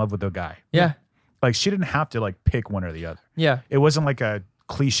fall in love with the guy. Yeah. Like she didn't have to like pick one or the other. Yeah. It wasn't like a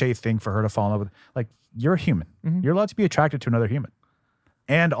cliche thing for her to fall in love with. Like you're a human. Mhm. You're allowed to be attracted to another human,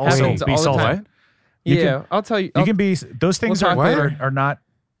 and also Happens be all the Sultan. time. You Yeah. can- I'll tell you. You can be those things talk later. are not.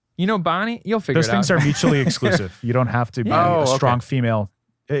 You know, Bonnie, you'll figure Those it things out. are mutually exclusive. You don't have to be Yeah. Oh, a okay. strong female.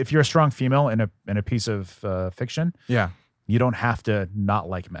 If you're a strong female in a piece of fiction, Yeah. you don't have to not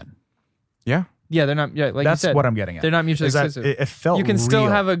like men. Yeah. Yeah, they're not. Yeah, like That's you said, what I'm getting at. they're not mutually Is that exclusive. it felt You can still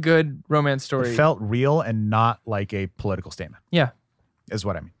real. have a good romance story. It felt real and not like a political statement. Yeah. Is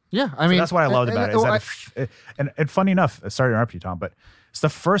what I mean. Yeah, I So mean that's what I loved about it. Is that and funny enough, sorry to interrupt you, Tom, but it's the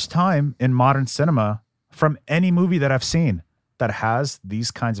first time in modern cinema from any movie that I've seen that has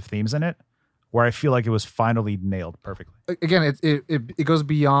these kinds of themes in it, where I feel like it was finally nailed perfectly. again, it goes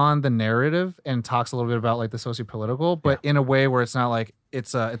beyond the narrative and talks a little bit about like the socio-political, but in a way where it's not like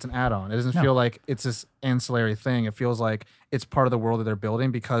it's an add-on. It doesn't No. feel like it's this ancillary thing. It feels like it's part of the world that they're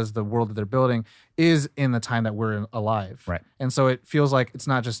building because the world that they're building is in the time that we're alive. Right. And so it feels like it's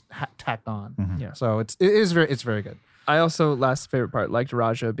not just tacked on. Mhm. Yeah. So it's very good. I also, last favorite part, liked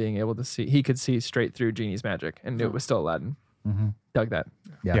Raja being able to see, he could see straight through Genie's magic and it was still Aladdin. Mm-hmm. Dug that.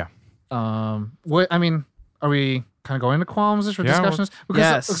 Yeah. Yeah. What I mean, are we kind of going into qualms or Yeah, discussions?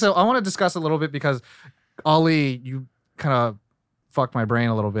 Yes. So I want to discuss a little bit because Ali, you kind of fucked my brain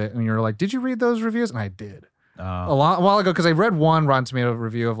a little bit, and you were like, "Did you read those reviews?" And I did a while ago because I read one Rotten Tomato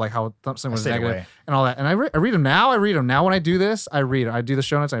review of like how something was stayed negative away. and all that, and I read them now. I read them now when I do this. I read it. I do the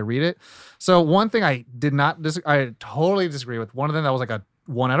show notes. I read it. So one thing I did not I totally disagree with. One of them that was like a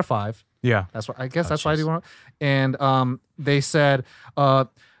 1 out of 5. Yeah. That's what I guess that's why I do want. And they said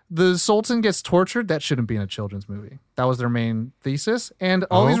the Sultan gets tortured. That shouldn't be in a children's movie. That was their main thesis. And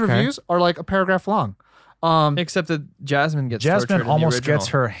all these okay. reviews are like a paragraph long. Except that Jasmine gets tortured Jasmine in the almost original. gets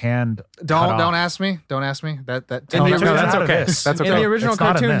her hand. Don't cut off. ask me. Don't ask me. That In tell the me- original- It's not okay. in this. That's In okay. the original It's not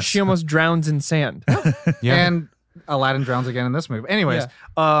in cartoon, this. she almost drowns in sand. Yeah. And Aladdin drowns again in this movie. Anyways,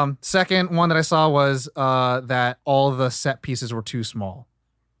 second one that I saw was that all the set pieces were too small.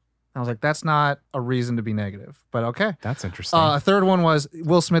 I was like, that's not a reason to be negative, but okay. That's interesting. A third one was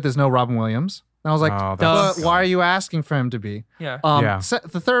Will Smith is no Robin Williams. And I was like, Oh, but that's- why are you asking for him to be? Yeah. Yeah.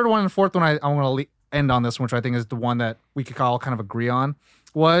 The third one and fourth one, I want to end on this one, which I think is the one that we could all kind of agree on,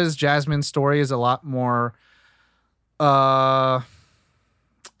 was Jasmine's story is a lot more, I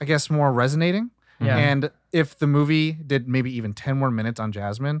guess, more resonating. Yeah. And if the movie did maybe even 10 more minutes on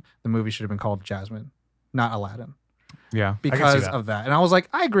Jasmine, the movie should have been called Jasmine, not Aladdin, yeah. because that. of that. And I was like,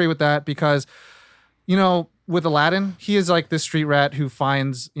 I agree with that because, you know, with Aladdin, he is like this street rat who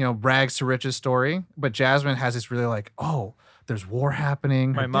finds, you know, rags to riches story. But Jasmine has this really like, oh, there's war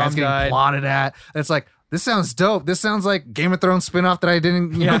happening. My Her mom dad's getting died. plotted at. And it's like, this sounds dope. This sounds like Game of Thrones spinoff that I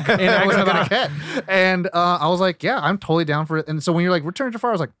didn't, you know, and I wasn't gonna get. And I was like, yeah, I'm totally down for it. And so when you're like, Return to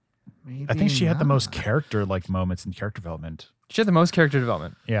Jafar, I was like, maybe I think she had the most not. character like moments in character development. She had the most character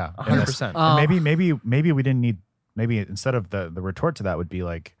development. Yeah, in this. 100%. And maybe we didn't need. Maybe instead of the retort to that would be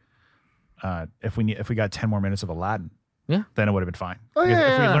like, if we got 10 more minutes of Aladdin, Yeah. then it would have been fine. Oh, Because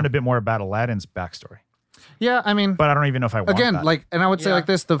yeah, if we yeah. learned a bit more about Aladdin's backstory, Yeah, I mean, but I don't even know if I want again, that. like, and I would say Yeah. like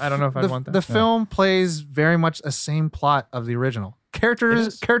this: I don't know if I'd want that. The film plays very much the same plot of the original.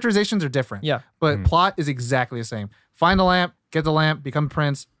 Characterizations are different. Yeah. but plot is exactly the same. Find a lamp, get the lamp, become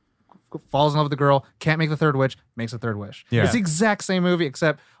prince, falls in love with the girl, can't make the third wish, makes the third wish. Yeah. It's the exact same movie,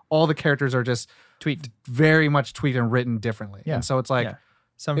 except all the characters are just Tweaked. very much tweaked and written differently. Yeah. And so it's like Yeah.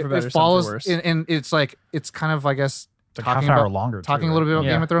 Some for it, better, it follows, some for worse. and it's like it's kind of, I guess, it's like half an hour longer. talking too, a little bit right? about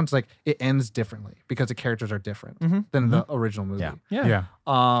Yeah. Game of Thrones, like it ends differently because the characters are different Mhm. than the original movie. Yeah. yeah. Yeah.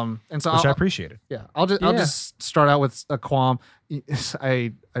 And so which I I'll, appreciated. yeah, I'll just start out with a qualm.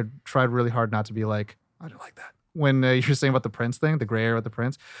 I tried really hard not to be like, I don't like that. When you're saying about the prince thing, the gray area with the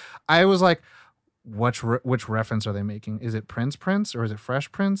prince, I was like, which reference are they making? Is it Prince, or is it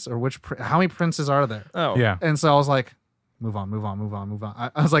Fresh Prince, or how many princes are there? Oh, Yeah. And so I was like, move on.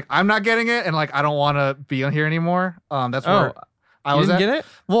 I was like, I'm not getting it, and like I don't want to be on here anymore. That's where I you was didn't at. get it?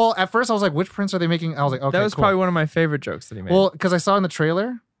 Well, at first I was like, which prince are they making? I was like, okay, That was cool. probably one of my favorite jokes that he made. Well, because I saw in the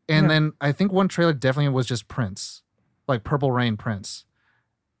trailer, and Yeah. then I think one trailer definitely was just Prince, like Purple Rain Prince,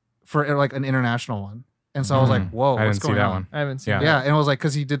 for like an international one. And so I was like, whoa, I what's didn't see going that on? one. I haven't seen Yeah. it. Yeah, and it was like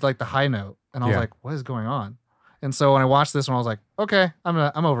because he did like the high note, and I was Yeah. like, what is going on? And so when I watched this one, I was like, okay,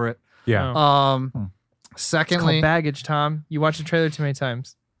 I'm over it. Yeah. Oh. Um, It's called secondly, baggage, Tom. You watched the trailer too many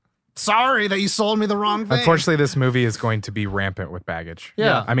times. sorry that you sold me the wrong thing. Unfortunately, this movie is going to be rampant with baggage.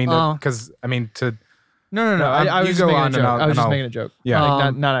 Yeah. I mean, Uh, because to No. No, I you was just go making a on joke. and I was and just I'll- making a joke. Yeah.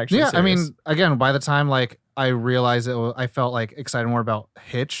 Like, not actually. Yeah, I serious. mean, again, by the time like I realized I felt like excited more about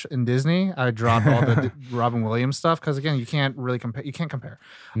Hitch and Disney. I dropped all the Robin Williams stuff because again, you can't really compare. You can't compare.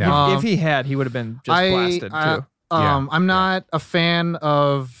 no. if he had, he would have been just blasted too. I'm not a fan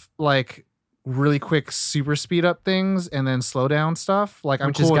of like really quick super speed up things and then slow down stuff. Like I'm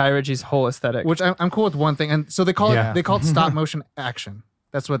Which cool is with, Guy Ritchie's whole aesthetic. which I'm cool with one thing, and so they call Yeah. it stop motion action.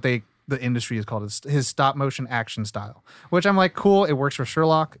 That's what the industry is called. It's his stop motion action style, which I'm like cool. It works for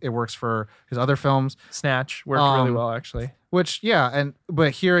Sherlock. It works for his other films. Snatch worked really Um, well, actually. Which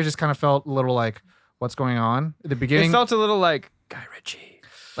but here I just kind of felt a little like what's going on at the beginning. It felt a little like Guy Ritchie.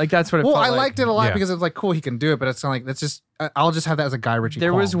 Like that's what it well, felt I like. liked it a lot Yeah. because it's like cool he can do it, but it's kind of like that's just I'll just have that as a Guy Ritchie.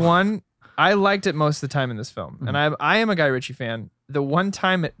 There was qualm. one I liked it most of the time in this film, and I am a Guy Ritchie fan. The one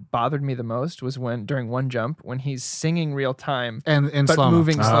time it bothered me the most was during One Jump when he's singing real time and but slow-mo.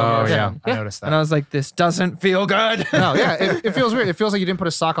 moving slow Oh, yeah. motion. I noticed that. And I was like, this doesn't feel good. No, yeah, it feels weird. It feels like you didn't put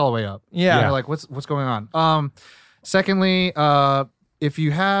a sock all the way up. Yeah. You're like what's going on? Secondly, if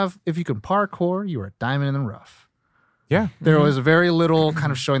you can parkour, you are a diamond in the rough. yeah. There was very little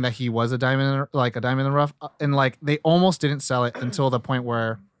kind of showing that he was a diamond in the rough, and like they almost didn't sell it until the point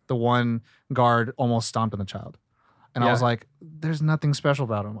where the one guard almost stomped on the child, and I Yeah. was like, "There's nothing special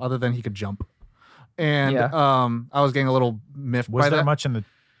about him other than he could jump." And Yeah. I was getting a little miffed Was by there that. much in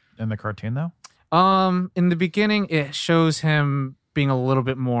the cartoon though? In the beginning, it shows him being a little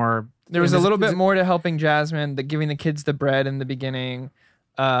bit more. There was a and little this- bit more to helping Jasmine, giving the kids the bread in the beginning.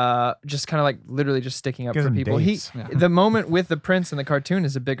 Just kind of like literally just sticking up Gives for them people. dates. Yeah. The moment with the prince in the cartoon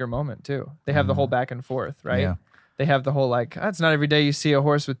is a bigger moment too. They have the whole back and forth, right? Yeah. They have the whole like, it's not every day you see a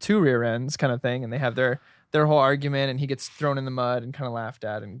horse with two rear ends kind of thing, and they have their whole argument, and he gets thrown in the mud and kind of laughed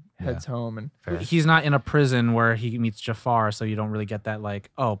at and heads home. And He's not in a prison where he meets Jafar, so you don't really get that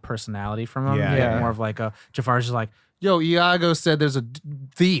like personality from him. Yeah. You get Yeah. more of like a Jafar's just like, yo, Iago said there's a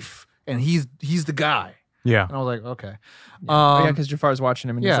thief and he's the guy, Yeah. and I was like, okay. yeah, because Jafar's watching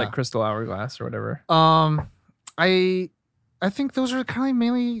him and he's yeah. like crystal hourglass or whatever. I think those are kind of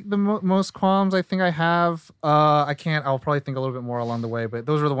mainly the most qualms I think I have. I'll probably think a little bit more along the way, but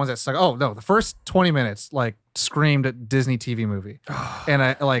those were the ones that stuck. Oh no, the first 20 minutes like screamed at Disney TV movie, and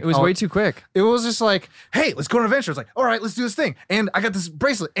I like It was way too quick. It was just like, hey, let's go on an adventure. It's like, all right, let's do this thing. And I got this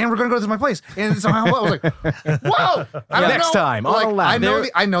bracelet, and we're gonna go to my place. And somehow I was like, whoa! I don't Next know. time on Like, Aladdin.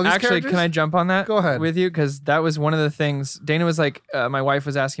 I know these Actually, characters. can I jump on that? Go ahead. with you, because that was one of the things. Dana was like, my wife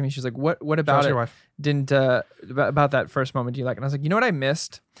was asking me. She's like, "What about Shout out to it? your wife. Didn't about that first moment do you like?" And I was like, you know what I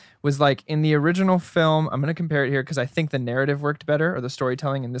missed was like in the original film. I'm gonna compare it here because I think the narrative worked better, or the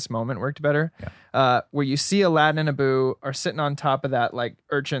storytelling in this moment worked better. Where you see Aladdin and Abu are sitting on top of that like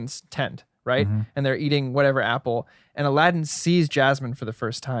urchin's tent, right? And they're eating whatever apple. And Aladdin sees Jasmine for the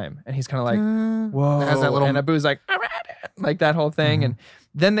first time, and he's kind of like, whoa. It has that little- and Abu's like that whole thing. And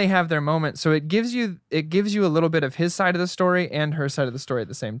then they have their moment. So it gives you a little bit of his side of the story and her side of the story at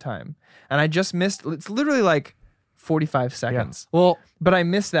the same time. And I just missed, it's literally like 45 seconds. Well, But I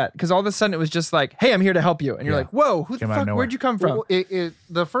missed that because all of a sudden it was just like, hey, I'm here to help you. And you're like, whoa, who the Came out of fuck? nowhere. Where'd you come from? well,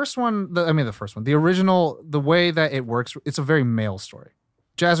 the first one, the original, the way that it works, it's a very male story.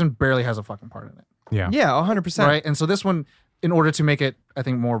 Jasmine barely has a fucking part in it. Yeah. Yeah, 100%. Right. And so this one, in order to make it, I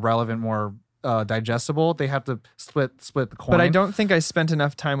think, more relevant, more digestible, they have to split the coin. But I don't think I spent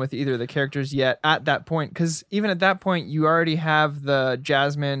enough time with either of the characters yet at that point. Because even at that point, you already have the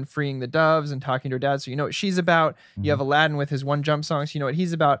Jasmine freeing the doves and talking to her dad. So you know what she's about. You have Aladdin with his One Jump song. So you know what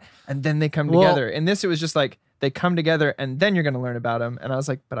he's about. And then they come Well- together. In this, it was just like, they come together and then you're going to learn about him. And I was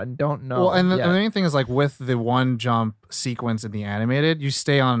like, but I don't know. Well, and the yet. main thing is like with the One Jump sequence in the animated, you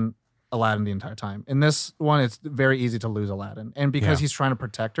stay on Aladdin the entire time. In this one, it's very easy to lose Aladdin, and because Yeah. he's trying to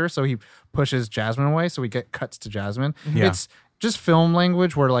protect her, so he pushes Jasmine away. So we get cuts to Jasmine. Yeah. It's just film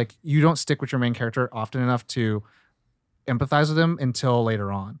language where like you don't stick with your main character often enough to empathize with him until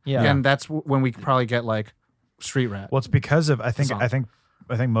later on. Yeah. And that's when we probably get like Street Rat. Well, it's because of I think song.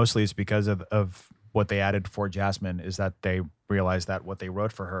 think mostly it's because of what they added for Jasmine is that they realized that what they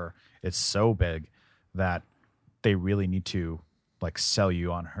wrote for her is so big that they really need to like sell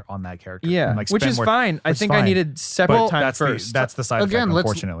you on that character. Yeah, and, like, which spend is more- fine. I which is think I fine. needed separate But time that's first. that's the side Again, effect, let's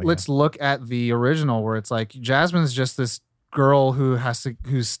unfortunately. let's look at the original where it's like Jasmine's just this girl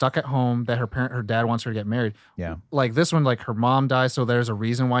who's stuck at home that her dad wants her to get married. Yeah. Like this one, like her mom dies, so there's a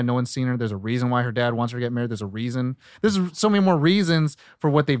reason why no one's seen her. There's a reason why her dad wants her to get married. There's a reason. There's so many more reasons for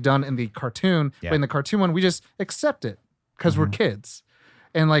what they've done in the cartoon. Yeah. But in the cartoon one, we just accept it because we're kids.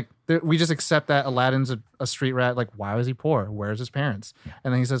 And like we just accept that Aladdin's a street rat. Like, why was he poor? Where's his parents?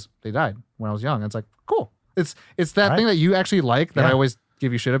 And then he says they died when I was young. And it's like, cool. It's that Right. thing that you actually like that I Yeah. always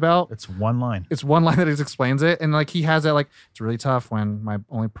give you shit about. It's one line. It's one line that just explains it, and like he has that like it's really tough when my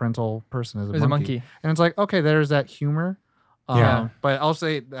only parental person is Is a a monkey. monkey. And it's like okay, there's that humor. Yeah. But I'll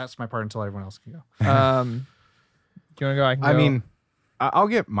say that's my part until everyone else can go. Do you want to go? I can I go. mean, I'll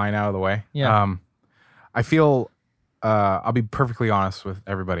get mine out of the way. Yeah. I feel, I'll be perfectly honest with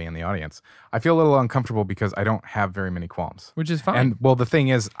everybody in the audience. I feel a little uncomfortable because I don't have very many qualms. which is fine. And well, the thing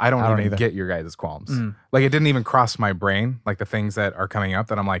is, I don't even either. get your guys' qualms. Mm. Like, it didn't even cross my brain, like the things that are coming up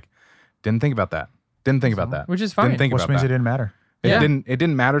that I'm like, didn't think about that. Didn't think about that. Which is fine. Didn't think Which about means that. it didn't matter. Yeah. It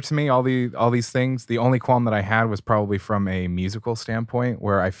didn't matter to me, all these things. The only qualm that I had was probably from a musical standpoint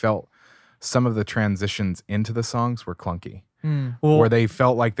where I felt some of the transitions into the songs were clunky. Where they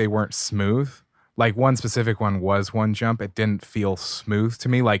felt like they weren't smooth. Like one specific one was One Jump. It didn't feel smooth to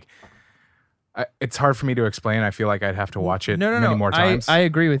me. Like it's hard for me to explain. I feel like I'd have to watch it many more times. I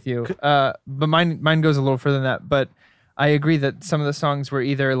agree with you. But mine goes a little further than that. But I agree that some of the songs were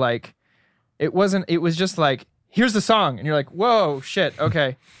either like, it was just like, here's the song. And you're like, whoa, shit.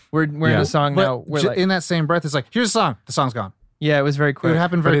 Okay. We're in Yeah. a song But now. We're like, in that same breath, it's like here's a song. The song's gone. yeah, it was very It quick. would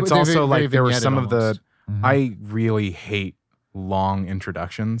happen but very. it's very, also very like there were vignetted some of the. almost. I really hate long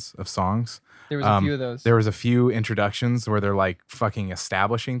introductions of songs. There was a few of those. There was a few introductions where they're like fucking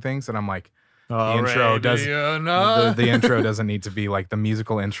establishing things, and I'm like, the intro does the intro doesn't need to be like the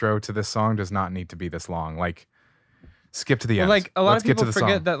musical intro to this song does not need to be this long. Like, skip to the end. Like a lot Let's of get to people the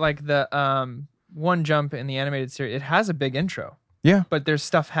forget song. that like the One Jump in the animated series, it has a big intro. Yeah. But there's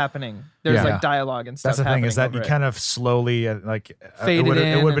stuff happening. There's Yeah. like dialogue and stuff. That's the thing is that happening you over kind of slowly Fade it it would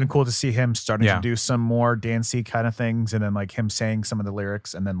have in been and- cool to see him starting Yeah. to do some more dancey kind of things and then like him saying some of the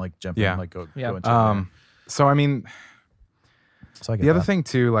lyrics and then like jumping Yeah. like go Yeah. into it. So I mean, So I get the other that. thing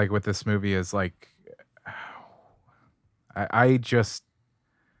too, like with this movie, is like,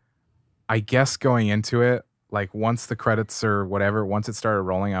 I guess going into it, like once the credits or whatever, once it started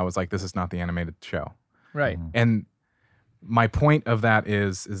rolling, I was like, this is not the animated show. Right. And my point of that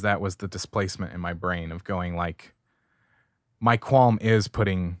is that was the displacement in my brain of going like, my qualm is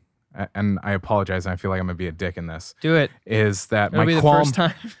putting, and I apologize, and I feel like I'm gonna be a dick in this, Do it. is that It'll be my the qualm, first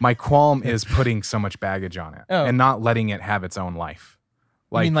time. my qualm is putting so much baggage on it Oh. and not letting it have its own life.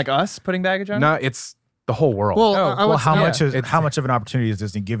 You mean like us putting baggage on? no, it's the whole world. Well, Oh, I would Well, how say- much is It's- how much of an opportunity is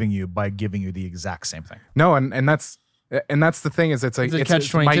Disney giving you by giving you the exact same thing? No, and that's the thing is it's It's a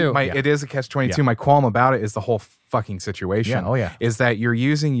catch-22. my- Yeah. It is a catch-22. Yeah. My qualm about it is the whole fucking situation. Yeah, oh yeah. Is that you're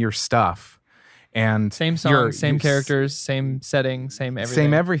using your stuff and Same you're- song, same you- characters, same setting, same everything.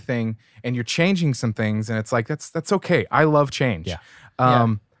 same everything, and you're changing some things, and it's like that's okay. I love change. Yeah.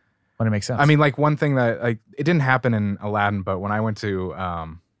 Um, When it makes sense. I mean, like one thing that like it didn't happen in Aladdin, but when I went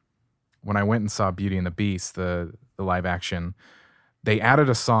and saw Beauty and the Beast, the live action, they added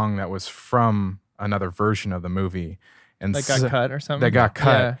a song that was from another version of the movie, and That got cut or something. that got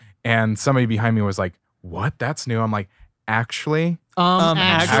cut, Yeah. and somebody behind me was like, "What? That's new." I'm like, "Actually,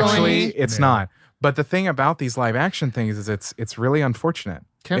 Actually, it's Yeah. not." But the thing about these live action things is it's really unfortunate.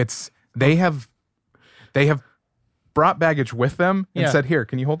 Can- They have brought baggage with them and Yeah. said, "Here,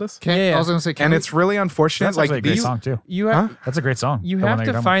 can you hold this?" I was gonna say, And it's really unfortunate. that's like actually a great these, song too. you have That's a great song. you The one have that to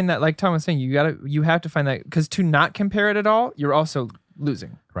you're talking find that, like Tom was saying, you have to find that, because to not compare it at all, you're also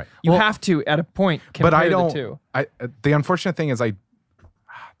losing. Right. You Well, have to at a point compare but I the don't. two. The unfortunate thing is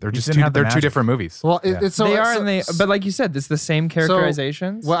they're You just didn't have the they're two magic. different movies. well, Yeah. it's so They are, so- and they. But like you said, it's the same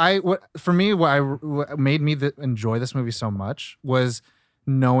characterizations. What for me, what made me enjoy this movie so much was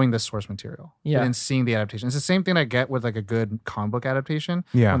knowing the source material, Yeah. and seeing the adaptation. It's the same thing I get with like a good comic book adaptation.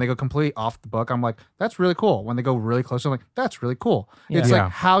 Yeah. When they go completely off the book, I'm like, that's really cool. When they go really close, I'm like, that's really cool. Yeah. It's Yeah.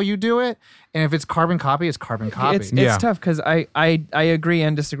 like how you do it, and if it's carbon copy, it's carbon copy. It's Yeah. tough because I agree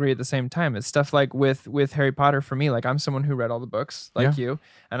and disagree at the same time. It's stuff like with Harry Potter for me. Like I'm someone who read all the books like you,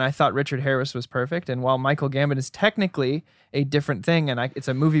 and I thought Richard Harris was perfect. And while Michael Gambon is technically a different thing, and it's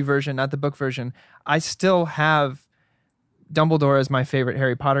a movie version, not the book version, I still have Dumbledore as my favorite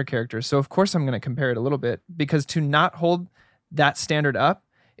Harry Potter character. So of course I'm going to compare it a little bit, because to not hold that standard up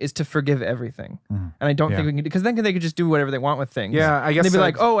is to forgive everything. And I don't think Yeah. we can, because then they could just do whatever they want with things. Yeah, I guess they'd be so.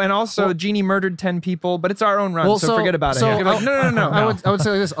 like, oh, and also Genie murdered 10 people, but it's our own run, so forget about it. so- You're like, no. I would say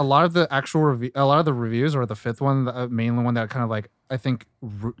like this: a lot of the actual a lot of the reviews, or the fifth one, the main one that kind of like I think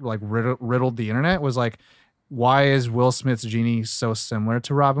riddled the internet was like, why is Will Smith's Genie so similar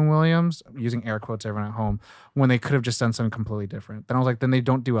to Robin Williams? Using air quotes, everyone at home, when they could have just done something completely different. Then I was like, then they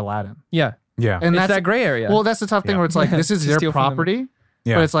don't do Aladdin, Yeah. Yeah. and It's that's that gray area. Well, that's the tough thing where it's like this is To their steal from them. property,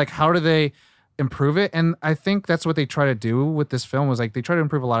 Yeah. but it's like how do they improve it? And I think that's what they try to do with this film was like they try to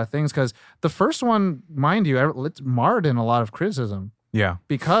improve a lot of things because the first one, mind you, it's marred in a lot of criticism Yeah.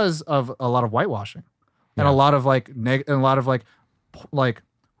 because of a lot of whitewashing and Yeah. a lot of like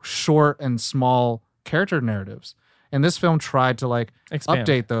short and small character narratives. And this film tried to like Expand.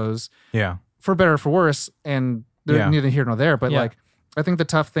 update those Yeah. for better or for worse, and they're Yeah. neither here nor there. But Yeah. like, I think the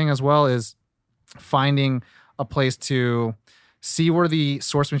tough thing as well is finding a place to see where the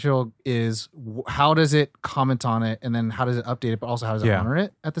source material is. How does it comment on it, and then how does it update it, but also how does it Yeah. honor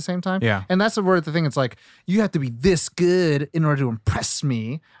it at the same time? Yeah. And that's where the thing. It's like you have to be this good in order to impress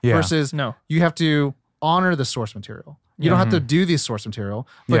me, Yeah. versus No. you have to honor the source material. You don't have to do the source material,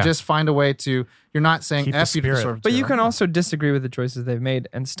 but Yeah. just find a way to. You're not saying Keep the F you to the spirit. source But you material. can also disagree with the choices they've made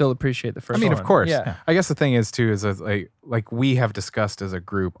and still appreciate the first I mean, one. of course. Yeah. I guess the thing is too is like we have discussed as a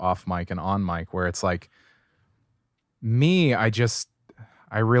group off mic and on mic where it's like me, I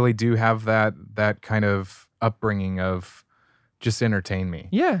really do have that kind of upbringing of just entertain me.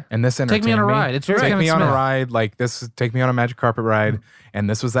 Yeah. And this entertained Take me on a ride. It's very take Kevin me on a Smith. ride. Like this, take me on a magic carpet ride, and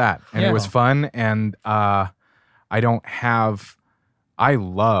this was that, and Yeah. it was fun. And I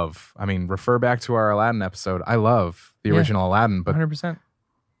love. I mean, refer back to our Aladdin episode. I love the Yeah. original Aladdin, but 100%.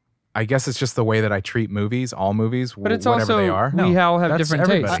 I guess it's just the way that I treat movies, all movies, But it's whatever also, they are. we all have that's different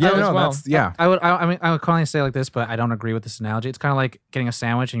everybody. tastes. Yeah, as no, well. that's yeah. I mean, I would kindly say like this, but I don't agree with this analogy. It's kind of like getting a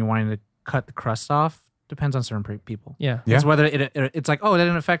sandwich and you wanting to cut the crust off. Depends on certain people. Yeah. Yeah. It's whether it's like, oh, that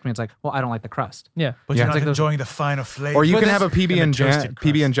didn't affect me. It's like, well, I don't like the crust. Yeah. But Yeah. you're It's like not those- enjoying the finer flavor. Or you But can this- have a PB and and the toasted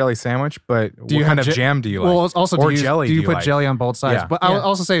crust. jelly sandwich, but what you kind have of jam do you like? Well, also, or do you, jelly do you put like? jelly on both sides? Yeah. But I would Yeah.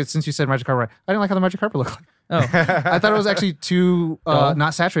 also say, since you said magic carpet, I didn't like how the magic carpet looked like. Oh. I thought it was actually too Dull?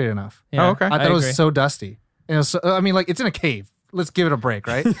 not saturated enough. Yeah. Oh, okay. I thought it was agree. so dusty. And it was I mean, like it's in a cave. Let's give it a break,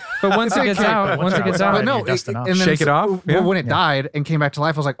 right? But once it gets out, once it gets out, But no, you dust it off. and then Shake it off? Well, Yeah. when it died and came back to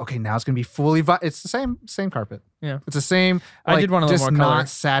life, I was like, okay, now it's gonna be fully. It's the same carpet. Yeah. It's the same. I like, did want a little just more color. not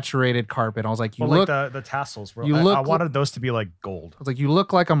saturated carpet. I was like, you Or look. like the tassels. Were, you I look- wanted those to be like gold. I was like, you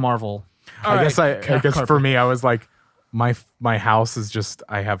look like a Marvel. I guess for me, I was like, my house is just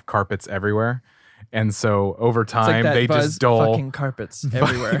I have carpets everywhere, and so over It's like time that they Buzz just dull. fucking carpets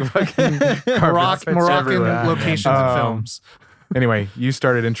everywhere. Moroccan everywhere. locations and films. Anyway, you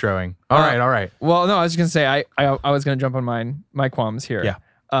started introing. All right. Well, no, I was just gonna say I was gonna jump on my qualms here.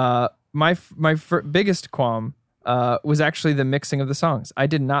 Yeah. My biggest qualm was actually the mixing of the songs. I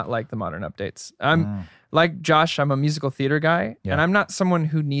did not like the modern updates. I'm like Josh. I'm a musical theater guy, Yeah. and I'm not someone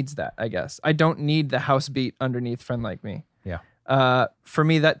who needs that. I guess I don't need the house beat underneath "Friend Like Me." Yeah. For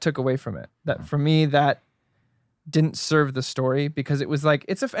me, that took away from it. That didn't serve the story because it was like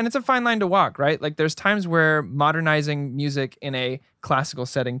it's a fine line to walk, right? Like there's times where modernizing music in a classical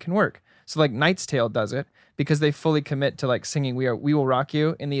setting can work. So like Knight's Tale does it because they fully commit to like singing We Will Rock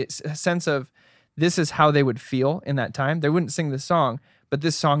You in the sense of this is how they would feel in that time. They wouldn't sing the song, but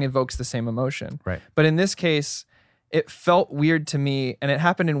this song evokes the same emotion. Right. But in this case, it felt weird to me, and it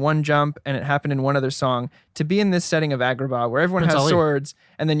happened in one jump, and it happened in one other song, to be in this setting of Agrabah where everyone Prince has Ali. swords,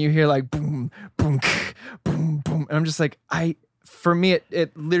 and then you hear like boom, boom, boom, boom, and I'm just like, for me,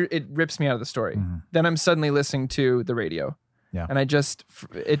 it rips me out of the story. Then I'm suddenly listening to the radio, Yeah. and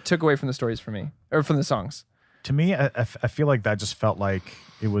it took away from the stories for me, or from the songs. To me, I feel like that just felt like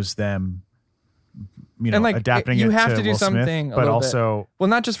it was them, And, like, adapting you it have to to do Will Smith, something a but little bit. also Well,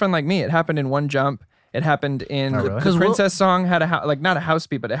 not just Friend Like Me. It happened in one jump. It happened in Oh, really? the Princess song had not a house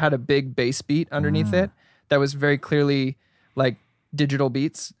beat, but it had a big bass beat underneath it that was very clearly like digital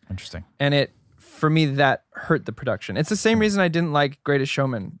beats. interesting. And for me, that hurt the production. It's the same reason I didn't like Greatest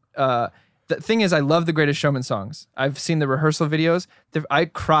Showman. The thing is, I love the Greatest Showman songs. I've seen the rehearsal videos. I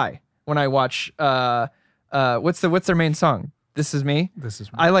cry when I watch. What's their main song? This Is Me. This is.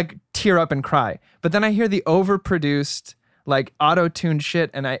 I like tear up and cry. But then I hear the overproduced, like auto-tuned shit,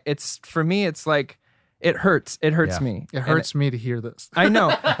 and for me, it's like it hurts. It hurts Yeah. me. It hurts me to hear this. I know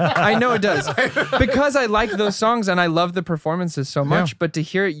it does, because I like those songs and I love the performances so much. But to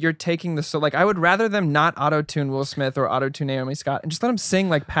hear it, you're taking like I would rather them not auto-tune Will Smith or auto-tune Naomi Scott and just let them sing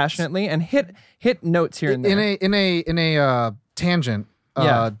like passionately and hit notes here and there. In a tangent.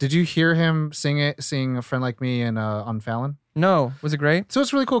 Yeah. Did you hear him sing a friend like me on Fallon? No, was it great? So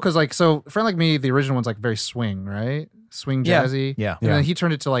it's really cool because like, so Friend Like Me, the original one's like very swing, right? Swing Yeah. jazzy. Yeah. And then he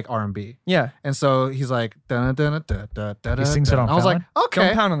turned it to like R&B. Yeah, And so he's like, dun dun dun dun dun. He sings it on I was like, Fallon? okay.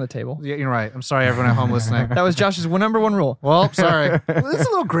 don't pound on the table. Yeah, you're right. I'm sorry, everyone at home listening. That was Josh's number one rule. Well, sorry. It's a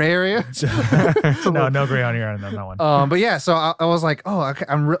little gray area. No gray on here on that one. But yeah, so I was like, oh, okay,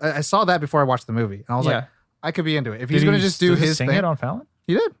 I saw that before I watched the movie, and I was like, I could be into it if he's Did going he to just do does he his sing thing. it on Fallon?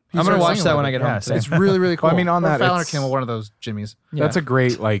 He did. He I'm gonna started watch singing that a when I little get Yeah, home. same. bit. It's really, really cool. Well, I mean, on Or that, Fallon or it's- Kimmel, one of those Jimmys. Yeah. That's a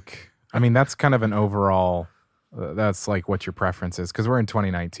great I mean, that's kind of an overall. That's like what your preference is because we're in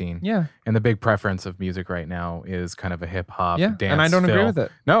 2019. Yeah, And the big preference of music right now is kind of a hip hop yeah, dance. and I don't agree feel. with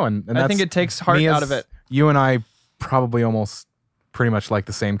it. No, and I think that's- it takes heart me out as- of it. You and I probably almost pretty much like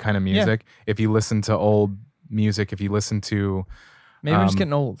the same kind of music. If you listen to old music, if you listen to Maybe I'm just Um,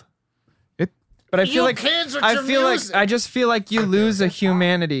 getting old. it- But I feel like kids with I your feel music. like I just feel like you lose a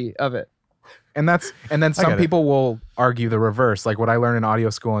humanity of it. and then some get it. people will argue the reverse. Like what I learned in audio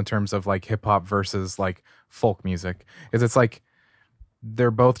school in terms of like hip hop versus like folk music is it's like they're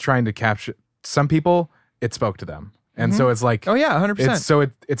both trying to capture some people it spoke to them. And so it's like Oh yeah,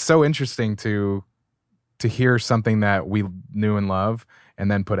 100%. it's so interesting to hear something that we knew and love and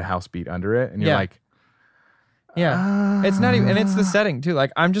then put a house beat under it and you're Yeah. like Yeah. It's not even, and it's the setting too.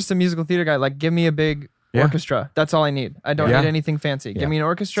 Like, I'm just a musical theater guy. Like, give me a big Yeah. orchestra. That's all I need. I don't Yeah. need anything fancy. Give me an it's a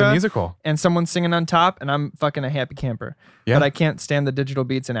orchestra musical. and someone singing on top, and I'm fucking a happy camper. Yeah. But I can't stand the digital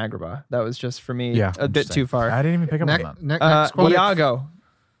beats in Agrabah. That was just for me Yeah. a bit too far. I didn't even pick up on that. Next quote. Iago.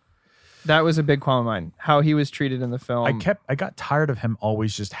 That was a big qualm of mine. How he was treated in the film. I got tired of him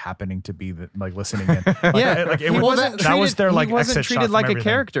always just happening to be like listening in. Like, yeah, like it he was, wasn't that was their like he wasn't exit shot treated from like a everything.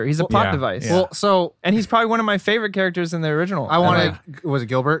 character. He's a plot yeah. device. Yeah. Well, so And he's probably one of my favorite characters in the original. I wanted, was it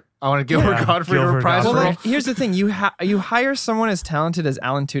Gilbert? I wanted Gilbert Yeah, Godfrey to Gilbert reprise Well, the role. like, here's the thing: you hire someone as talented as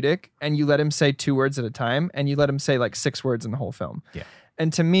Alan Tudyk, and you let him say 2 words at a time, and you let him say like 6 words in the whole film. Yeah.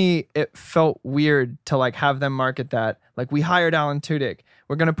 And to me, it felt weird to like have them market that like we hired Alan Tudyk.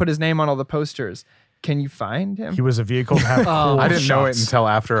 We're gonna put his name on all the posters. Can you find him? He was a vehicle to have cool I didn't know it shots. until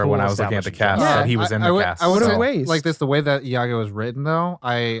after Cool when I was looking at the establishing cast shots. that he was in the cast. I would What a say, waste. like this, the way that Iago was written, though,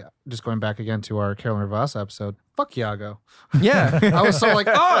 I just going back again to our Carolyn Ravassa episode. Fuck Iago. yeah. I was so like,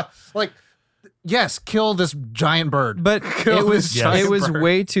 oh, like, yes, kill this giant bird. But Kill it was this giant it was bird.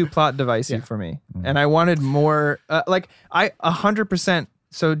 way too plot devicey for me, and I wanted more. Like I 100%.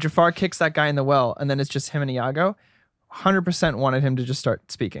 So Jafar kicks that guy in the well, and then it's just him and Iago. 100% wanted him to just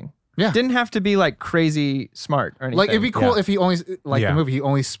start speaking. Yeah. Didn't have to be like crazy smart or anything. Like it'd be cool Yeah. if he only like Yeah. the movie he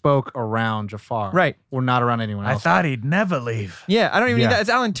only spoke around Jafar, Right. or not around anyone I else. thought he'd never leave. Yeah, I don't even Yeah. need that. It's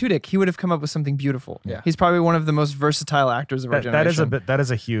Alan Tudyk. He would have come up with something beautiful. Yeah. He's probably one of the most versatile actors of our generation. That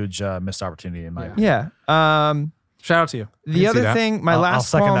is a huge missed opportunity in my opinion. Yeah. Shout out to you. The see other that. thing, my I'll last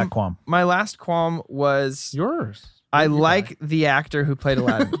second qualm, that qualm. My last qualm was Yours. I like the actor who played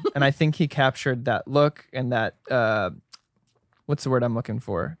Aladdin, and I think he captured that look and that what's the word I'm looking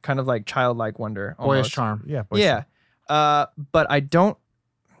for? Kind of like childlike wonder. Boyish almost. charm. Yeah. Yeah. But I don't.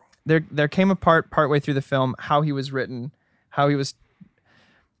 There came a partway through the film how he was written, how he was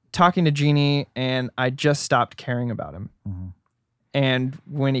talking to Genie, and I just stopped caring about him. And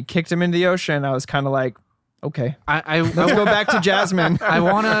when he kicked him into the ocean, I was kind of like, okay, let's go back to Jasmine. I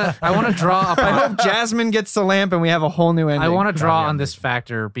wanna draw up. I hope Jasmine gets the lamp and we have a whole new ending. I want to draw yeah, on this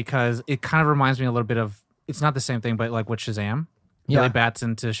factor because it kind of reminds me a little bit of. It's not the same thing, but like with Shazam. Yeah. Billy Bats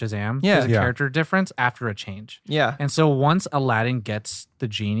into Shazam. Yeah. There's a Yeah. character difference after a change. Yeah. And so once Aladdin gets the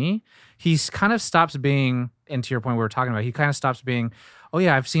genie, he's kind of stops being, and to your point we were talking about, he kind of stops being, oh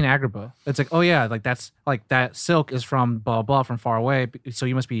yeah, I've seen Agrabah. It's like, oh yeah, like that's like that silk is from blah blah from far away. So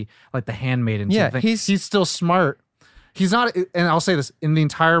you must be like the handmaiden. Yeah, thing. he's still smart. He's not, and I'll say this, in the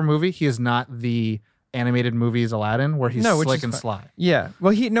entire movie, he is not the animated movies Aladdin where he's No, which slick is and fine. sly. Yeah.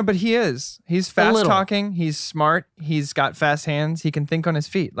 Well, but he is. He's fast little. talking. He's smart. He's got fast hands. He can think on his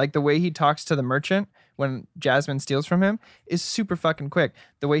feet. Like the way he talks to the merchant when Jasmine steals from him is super fucking quick.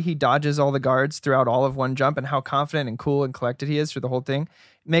 The way he dodges all the guards throughout all of one jump and how confident and cool and collected he is through the whole thing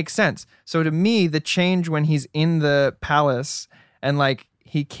makes sense. So to me, the change when he's in the palace and like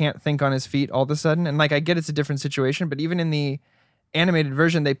he can't think on his feet all of a sudden, and like I get it's a different situation, but even in the animated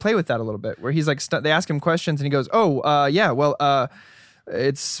version they play with that a little bit where he's like they ask him questions and he goes,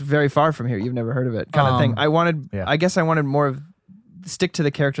 it's very far from here, you've never heard of it, kind of thing. I guess I wanted more of stick to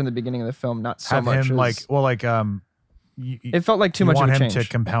the character in the beginning of the film, not so Have much him as- it it felt like too much of want a him change.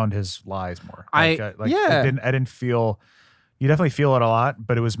 to compound his lies more. Yeah. I didn't feel. You definitely feel it a lot,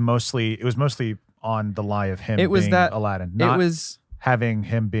 but it was mostly on the lie of him. It was being that Aladdin. Not it was having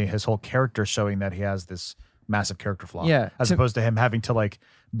him be his whole character showing that he has this massive character flaw. Yeah, As opposed to him having to like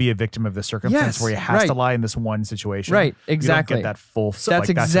be a victim of the circumstance Yes, where he has to right. lie in this one situation. Right, You exactly. don't get that full. That's like, his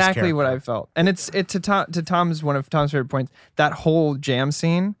exactly what I character. felt. And it's to Tom's one of Tom's favorite points. That whole jam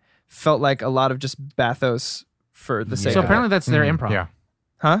scene felt like a lot of just bathos for the sake So of apparently it. that's their improv. Yeah.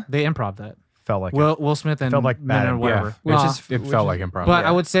 Huh? They improv that. Felt like Will Smith and Felt like Men bad, or whatever. Yeah. Which Uh, is It felt like improv. But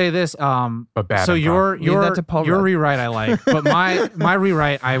I would say this, But bad so improv. Leave that to Paul your Rudd. rewrite I like, but my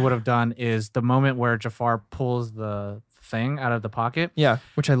rewrite I would have done is the moment where Jafar pulls the thing out of the pocket. Yeah,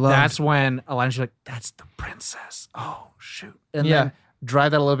 which I love. That's when Aladdin's like, that's the princess. Oh shoot. And Yeah. then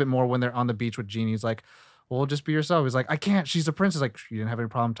drive that a little bit more when they're on the beach with Genie. He's like, well, just be yourself. He's like, I can't. She's a princess. Like, you didn't have any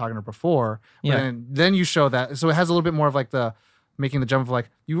problem talking to her before. But Yeah. then you show that. So it has a little bit more of like the making the jump of like,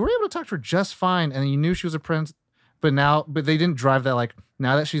 you were able to talk to her just fine. And you knew she was a prince. But they didn't drive that like,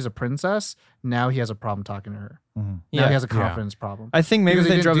 now that she's a princess, now he has a problem talking to her. Now Yeah. he has a confidence problem. I think maybe Because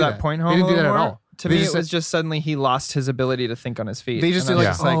they didn't drove do that point home. They didn't a do that little at more. all. To They me, just it was said- just suddenly he lost his ability to think on his feet. They just And did I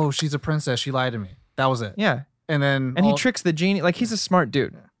like, was just oh, she's a princess. She lied to me. That was it. yeah. And then And he tricks the genie. Like he's a smart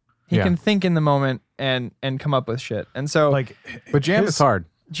dude. He Yeah. can think in the moment and come up with shit. And so like. But jam his- is hard.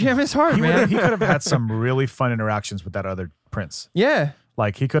 jam is hard, He, man. he could have had some really fun interactions with that other prince. Yeah.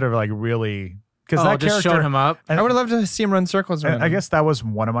 Like he could have like really because oh, that just character showed him up. and- I would have loved to see him run circles around. And I him. guess that was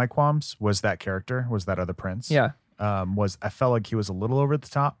one of my qualms. Was that character? Was that other prince? Yeah. Was I felt like he was a little over the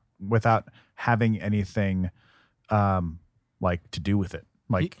top without having anything like to do with it.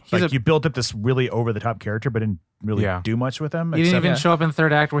 Like he's like a- you built up this really over the top character, but didn't really Yeah. do much with him. He didn't even Yeah. show up in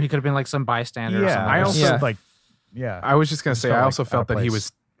third act where he could have been like some bystander or Yeah, something. I also- Yeah. like yeah. I was just gonna Just say, felt I like also out of felt that he place.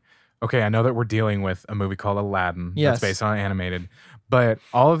 was okay. I know that we're dealing with a movie called Aladdin Yes. that's based on animated, but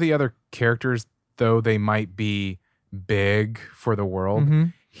all of the other characters, though they might be big for the world,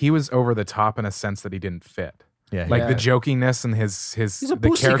 Mhm. he was over the top in a sense that he didn't fit. Yeah, Like the Yeah. jokiness and his He's a the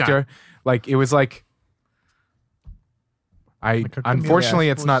pussy guy. character, like it was like. Like a chameleon. Unfortunately,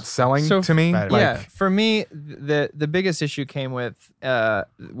 it's not selling So- to me. Right, Like, Yeah, for me, the biggest issue came with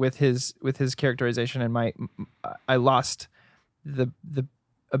his characterization, and I lost the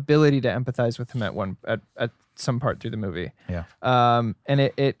ability to empathize with him at some part through the movie. Yeah. And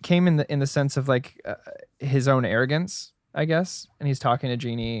it came in the sense of like his own arrogance, I guess. And he's talking to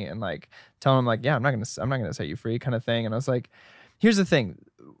Genie and like telling him like, yeah, I'm not gonna set you free, kind of thing. And I was like, here's the thing,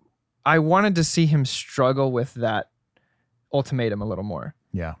 I wanted to see him struggle with that ultimatum a little more.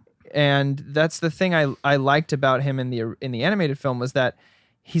 Yeah. And that's the thing I liked about him in the animated film was that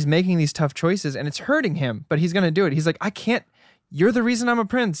he's making these tough choices and it's hurting him, but he's gonna do it. He's like, I can't. You're the reason I'm a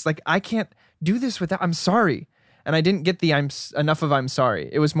prince. Like I can't do this without. I'm sorry. And I didn't get the I'm sorry.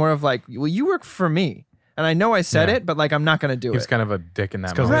 It was more of like, well, you work for me, and I know I said Yeah. it, but like I'm not gonna do he was it. kind of a dick in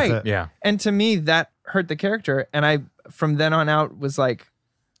that 'cause moment. Right. Yeah. And to me, that hurt the character. And I, from then on out, was like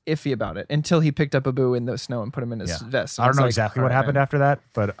iffy about it until he picked up Abu in the snow and put him in his Yeah. vest. I And don't it's know like, exactly all what right, happened man. after that,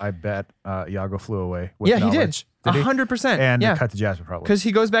 but I bet Iago flew away with Yeah, he did. knowledge. Did he? 100%. And yeah. cut to Jasmine probably. Because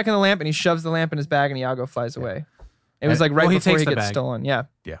he goes back in the lamp and he shoves the lamp in his bag and Iago flies away. It was like right Well, he before takes he the gets bag. stolen. Yeah.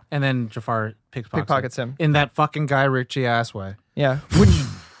 And then Jafar Pickpockets him. in that fucking Guy Ritchie ass way. Yeah.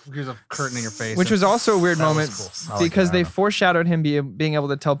 Here's a curtain in your face. Which was also a weird That was moment cool. I like because that, I they don't know. foreshadowed him being able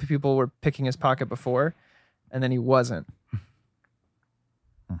to tell people were picking his pocket before, and then he wasn't.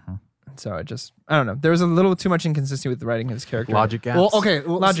 Mhm. So I don't know. There was a little too much inconsistency with the writing of his character. Logic gaps. well, okay.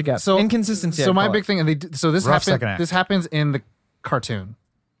 Well, Logic gap. So Inconsistency, So I'd my call big it. thing, and so this Rough second happened. act. This happens in the cartoon,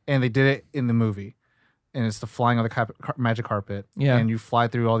 and they did it in the movie, and it's the flying of the magic carpet. Yeah. And you fly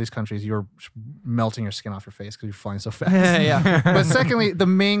through all these countries. You're melting your skin off your face because you're flying so fast. yeah. But secondly, the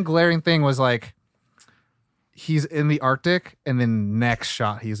main glaring thing was like he's in the Arctic, and then next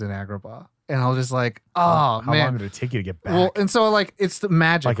shot he's in Agrabah, and I was just like, oh How man. long did it take you to get back? Well, and so like it's the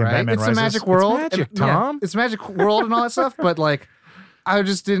magic, Like in right? Batman It's the Rises? magic It's world. magic, and- yeah, Tom. it's magic world and all that stuff. But like, we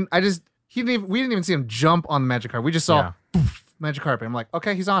didn't even see him jump on the magic carpet. We just saw Yeah. poof, magic carpet. I'm like,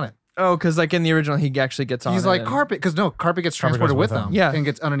 okay, he's on it. Oh, because like in the original, he actually gets on. He's it like and- carpet because no carpet gets Carpet transported goes with with him. him. Yeah. and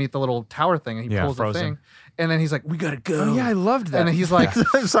gets underneath the little tower thing, and he Yeah, pulls the frozen. thing, and then he's like, we gotta go. Oh yeah, I loved that. And then he's like,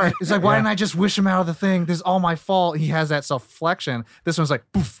 I'm sorry. he's like, why didn't I just wish him out of the thing? This is all my fault. He has that self-reflection. This one's like,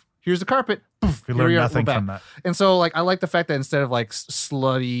 poof, here's the carpet. Poof, We here learned we are, we're nothing back. from that. And so like I like the fact that instead of like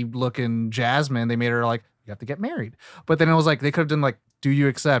slutty looking Jasmine, they made her like, you have to get married. But then it was like they could have done like, do you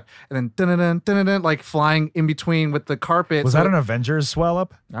accept? And then dun dun dun like flying in between with the carpet. Was So that an Avengers swell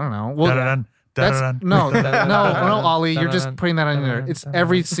up? I don't know. Well, Dun-dun-dun, that's dun-dun-dun. no, Ollie. You're just putting that on there. It's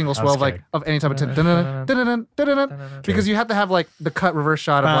every single swell of like kidding. of any type of dun-dun-dun, dun-dun-dun, dun-dun-dun. Because you have to have like the cut reverse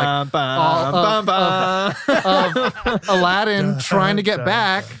shot of like all of Aladdin trying to get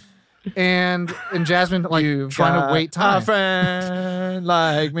back and Jasmine like You've trying got to wait time. a friend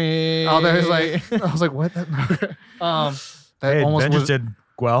like me. Oh, there's like I was like, what? That Hey, almost Ben just was. did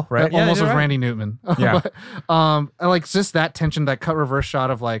well, right? That almost you're was right. Randy Newman. Yeah. But, and like just that tension, that cut reverse shot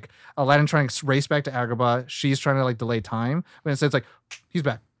of like Aladdin trying to race back to Agrabah. She's trying to like delay time. But instead it's like, he's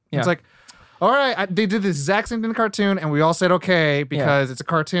back. Yeah. It's like, all right, they did the exact same thing in the cartoon and we all said okay because it's a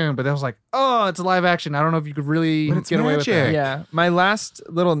cartoon. But then I was like, oh, it's a live action. I don't know if you could really But it's get away with magic. that. Yeah, my last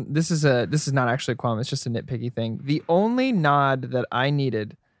little. This is not actually a qualm. It's just a nitpicky thing. The only nod that I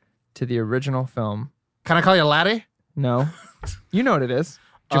needed to the original film. Can I call you Laddie? No, you know what it is.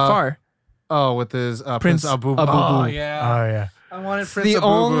 Jafar. Oh, with his Prince Prince Abu. Abubu. Oh, yeah. Oh yeah. I wanted It's Prince the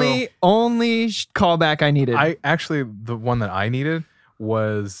Abubu. only callback I needed. I actually, the one that I needed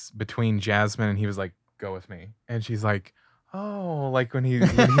was between Jasmine and he was like, "Go with me," and she's like, "Oh," like when he was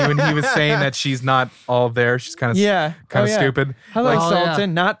saying that she's not all there, she's kind of yeah, kind of Oh, yeah. stupid. Hello, Like- Oh, yeah.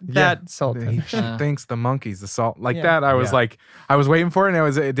 Sultan. Not that Sultan. She thinks the monkey's the salt like Yeah. that. I was Yeah. like, I was waiting for it,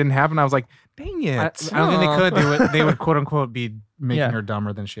 and it didn't happen. I was like, dang it. I don't think they could. They would quote unquote be making Yeah. her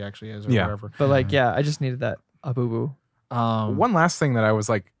dumber than she actually is or Yeah. whatever. But like, yeah, I just needed that Abubu. One last thing that I was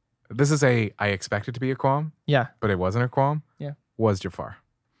like, this is I expected to be a qualm, Yeah, but it wasn't a qualm. Yeah. Was Jafar.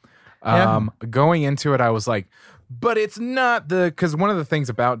 Yeah. Going into it, I was like, but it's not because one of the things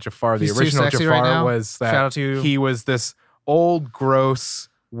about Jafar, He's the too original sexy Jafar, right now. was that Shout out to you. he was this old, gross,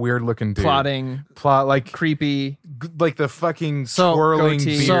 weird-looking dude. plotting, Like creepy. like the fucking So- twirling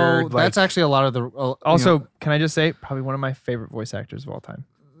goatee. beard. So like, that's actually a lot of the. Also, can I just say, probably one of my favorite voice actors of all time.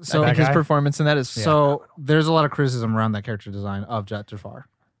 so I think That his guy? performance in that is so there's a lot of criticism around that character design of Jafar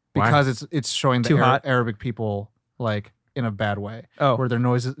Why? because it's showing the Too hot? Arabic people like in a bad way. Oh. Where their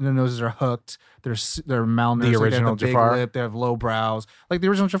noses are hooked. They're malnourished. The like, they have original the big Jafar? lip, they have low brows, like the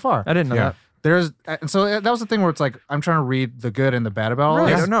original Jafar. I didn't know Yeah. that. And so that was the thing where it's like I'm trying to read the good and the bad about all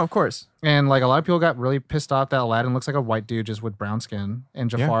Right? this. No, of course. And like a lot of people got really pissed off that Aladdin looks like a white dude just with brown skin, and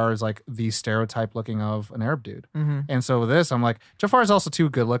Jafar is like the stereotype looking of an Arab dude. Mm-hmm. And so with this, I'm like, Jafar is also too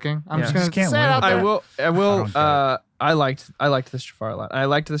good looking. I'm Yeah. just gonna Just can't say it win out with there. that. I will. don't get it. I liked this Jafar a lot. I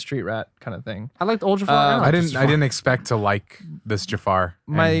liked the street rat kind of thing. I liked old Jafar. I I liked didn't Jafar. expect to like this Jafar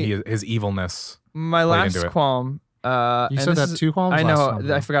My- and his evilness. My Played last into it. qualm. You and said this that is- 2 qualms. I last know. time,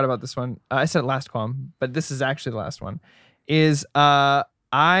 bro. I forgot about this one. I said last qualm, but this is actually the last one. Is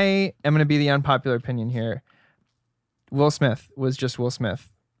I am going to be the unpopular opinion here. Will Smith was just Will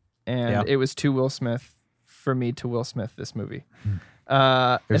Smith, and Yeah. it was too Will Smith for me to Will Smith this movie.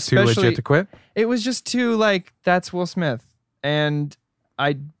 It was too Especially, legit to quit. it was just too like that's Will Smith, and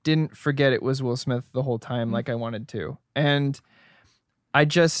I didn't forget it was Will Smith the whole time like I wanted to, and I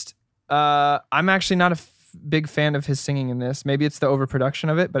just I'm actually not a big fan of his singing in this. Maybe it's the overproduction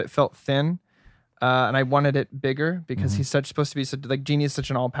of it, but it felt thin, and I wanted it bigger because he's supposed to be such like Genie is such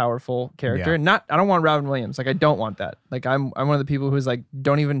an all powerful character. Yeah. I don't want Robin Williams. Like I don't want that. Like I'm one of the people who's like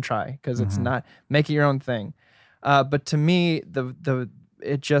don't even try because it's not make it your own thing. But to me,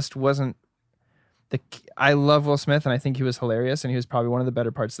 it just wasn't. I love Will Smith and I think he was hilarious and he was probably one of the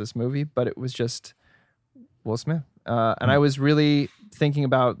better parts of this movie. But it was just Will Smith, and I was really thinking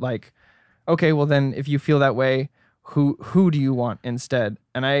about like, okay, well then if you feel that way, who do you want instead?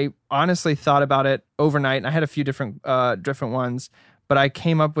 And I honestly thought about it overnight. And I had a few different ones, but I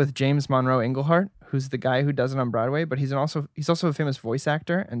came up with James Monroe Englehart, who's the guy who does it on Broadway. But he's also a famous voice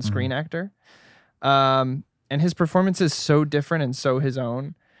actor and screen actor. And his performance is so different and so his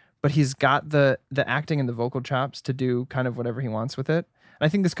own, but he's got the acting and the vocal chops to do kind of whatever he wants with it. And I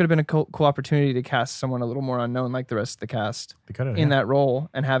think this could have been a cool opportunity to cast someone a little more unknown like the rest of the cast They could've, in yeah. that role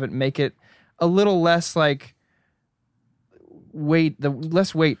and have it make it a little less like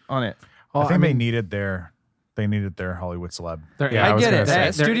less weight on it. I think they needed their Hollywood celeb. They're- Yeah, I I was get gonna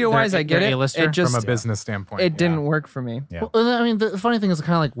it. say. Studio-wise, I get they're it. A-lister. It just From a business standpoint. it didn't work for me. Yeah. Well, I mean, the funny thing is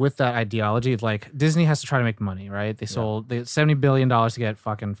kind of like with that ideology, it's like Disney has to try to make money, right? They sold $70 billion to get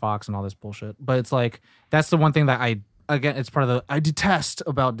fucking Fox and all this bullshit. But it's like, that's the one thing that it's part of I detest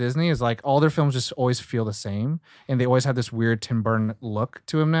about Disney is like all their films just always feel the same. And they always have this weird Tim Burton look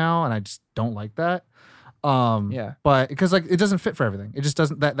to them now. And I just don't like that. Yeah. But because like it doesn't fit for everything. It just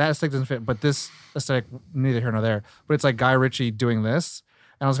doesn't, that aesthetic doesn't fit. But this aesthetic, neither here nor there. But it's like Guy Ritchie doing this.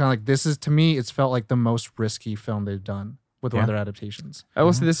 And I was kind of like, this is, to me, it's felt like the most risky film they've done with one of their adaptations. I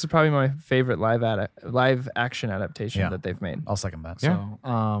will say this is probably my favorite live action adaptation Yeah. that they've made. I'll second that. Yeah.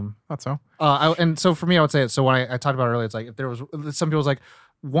 So, Thought so. and so for me, I would say it. So when I talked about it earlier, it's like if there was some people's like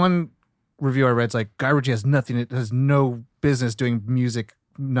one review I read, it's like Guy Ritchie has nothing, it has no business doing music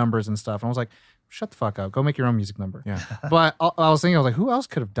numbers and stuff. And I was like, shut the fuck up, go make your own music number. Yeah. But I was thinking, I was like, who else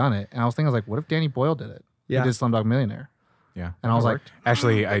could have done it? And I was thinking, I was like, what if Danny Boyle did it? Yeah. He did Slumdog Millionaire. Yeah. And I was like,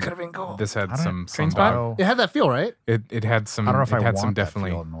 Actually, that could have been cool. this had I some don't know. It had that feel, right? It had some. I don't know if it I had want some that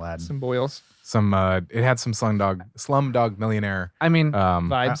definitely feel in Aladdin. Some boils. some. It had some Slumdog Millionaire I mean, Vibes.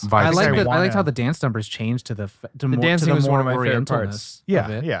 vibes. I think like I I liked wanna- how the dance numbers changed to the dancing to the was more one of my favorite parts. orientalness Yeah,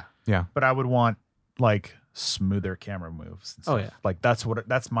 of it. yeah, Yeah. But I would want like smoother camera moves. And Oh, stuff. yeah. Like that's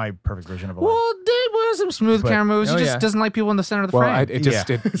my perfect version of Aladdin. Well, Dave was some smooth But- camera moves. He Oh, just yeah. doesn't like people in the center of the Well, frame. it just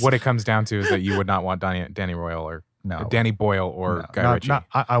Yeah. what it comes down to is that you would not want Danny Royal or No, Danny Boyle or no, Guy not- Ritchie. not-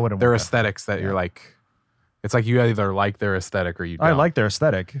 I wouldn't. Their want that. aesthetics that Yeah. you're like, it's like you either like their aesthetic or you don't. I like their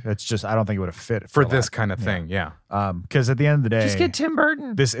aesthetic. It's just I don't think it would have fit for this Aladdin. kind of thing. Yeah. Because at the end of the day, Just get Tim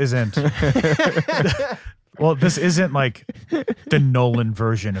Burton. this isn't. Well, this isn't like the Nolan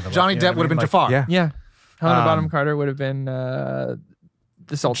version of Aladdin. Johnny you know Depp what I would have mean? been Like, Jafar. Yeah. Yeah. Helena Um, Bonham Carter would have been the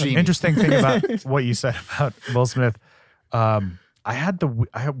Sultan. Genie. Interesting thing about what you said about Will Smith. I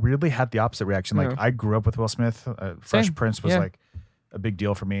really had the opposite reaction. Like Yeah. I grew up with Will Smith. Fresh Same. Prince was Yeah. like a big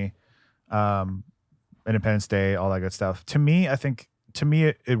deal for me. Independence Day, all that good stuff. To me,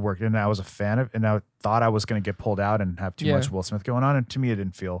 it worked, and I was a fan of. And I thought I was going to get pulled out and have too Yeah. much Will Smith going on. And to me, it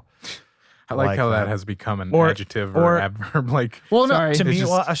didn't feel. I like how that that. has become an Or- adjective or- or adverb. Like, Well, no, Sorry. To me, just-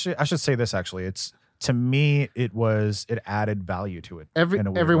 well, I should say this actually. It's to me, it added value to it. in a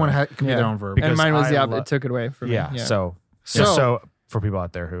weird everyone way. can be Yeah. their own verb. Because And mine was the I opposite. lo- It took it away from me. Yeah. Yeah. So for people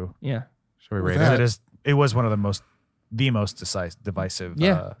out there who yeah. should we With rate that- it? it was one of the most divisive.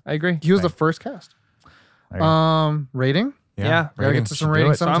 Yeah. I agree. he was the Thing. first cast. There you go. Rating. Yeah. Gotta rating. get to some Should do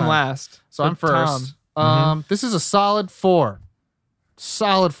ratings. it. So I'm sometime. last. So I'm With Tom. first. This is a solid 4.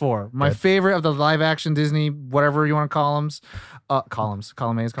 Solid 4. My Good. favorite of the live action Disney, whatever you want to call them. Column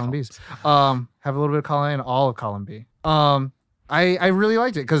A's, column B's. Have a little bit of column A and all of column B. I really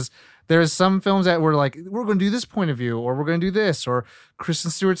liked it because there's some films that were like, we're going to do this point of view, or we're going to do this, or Kristen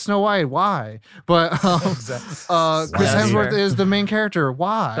Stewart's Snow White. Why? But Chris Hemsworth is the main character.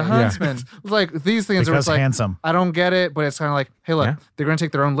 Why? The Huntsman. Like these things are Because just like, handsome. I don't get it, but it's kind of like, hey, look, Yeah. they're going to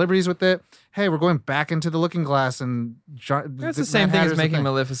take their own liberties with it. Hey, we're going back into the Looking Glass, and That's the same thing as making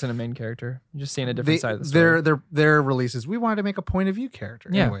Maleficent a main character. You're just seeing a different side of the story. Their releases. We wanted to make a point of view character.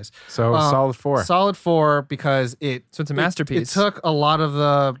 Yeah. Anyways, So solid 4. solid 4 because it. So it's a it- masterpiece. It took a lot of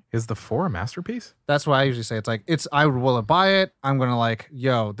the. Is the 4 a masterpiece? That's what I usually say. It's like I will buy it. I'm gonna like,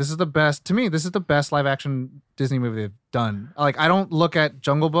 yo, this is the best. To me, this is the best live action Disney movie they've done. Like, I don't look at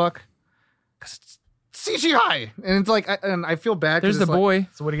Jungle Book because it's CGI, and it's like, and I feel bad. 'cause There's the it's like, boy.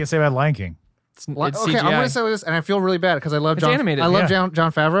 So what do you say about Lion King? It's okay, CGI. I'm gonna say this, and I feel really bad because I love It's John. animated, I love yeah.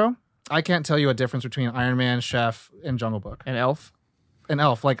 John Favreau. I can't tell you a difference between Iron Man, Chef, and Jungle Book and Elf. and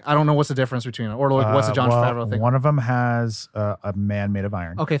Elf. Like, I don't know what's the difference between it, or like what's a John Well, Favreau thing. One of them has a man made of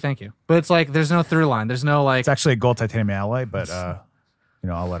iron. Okay, thank you. But it's like there's no through line. There's no like. It's actually a gold titanium alloy, but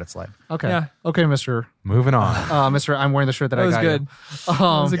I'll let it slide. Okay, Yeah. okay, Mister. Moving on. Mister, I'm wearing the shirt that That I was got good. you. That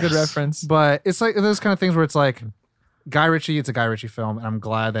was a good reference. But it's like those kind of things where it's like Guy Ritchie. It's a Guy Ritchie film, and I'm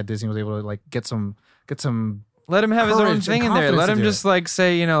glad that Disney was able to like get some. Let him have his own courage and thing in there. confidence Let to him do just like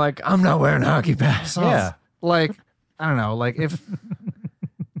say, like, I'm not wearing hockey pads. Yeah. Like, I don't know, like if.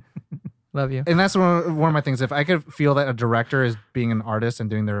 Love you. And that's one of my things. If I could feel that a director is being an artist and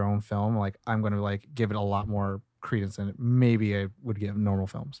doing their own film, like I'm going to like give it a lot more credence than maybe I would give normal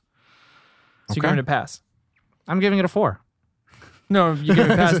films. So you're giving it a pass. I'm giving it a 4. No, you give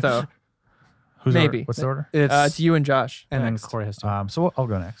it a pass though. Who's Maybe. What's the order? It's, It's you and Josh. and then next. Corey has to So I'll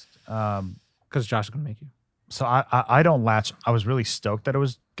go next. because Josh is going to make you. So I don't latch. I was really stoked that it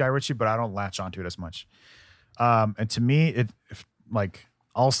was Guy Ritchie, but I don't latch onto it as much. And to me, if like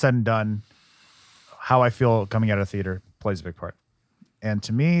all said and done, how I feel coming out of theater plays a big part. And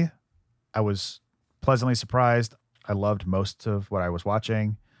to me, I was pleasantly surprised. I loved most of what I was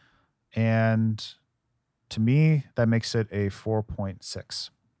watching, and to me, that makes it a 4.6.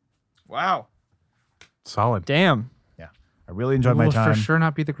 Wow. Solid. Damdamn. I really enjoyed my We'll time. for sure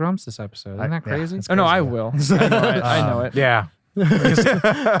not beat the Grumps this episode. Isn't that Yeah, crazy? it's Oh no, crazy, I yeah. will. I know it. I know it. Yeah.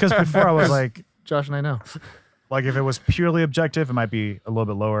 Because before I was like, Josh and I know. like if it was purely objective, it might be a little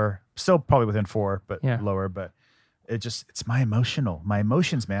bit lower. Still probably within 4, but Yeah. lower. But it's my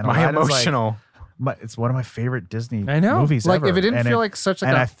emotions, man. My Aladdin's like- emotional. it's one of my favorite Disney I know. movies Like ever. if it didn't And feel like such like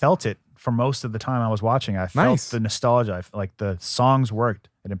and a I felt it for most of the time I was watching. I felt Nice. the nostalgia. Like the songs worked.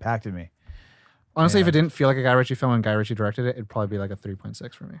 It impacted me. honestly, if Yeah. it didn't feel like a Guy Ritchie film and Guy Ritchie directed it, it'd probably be like a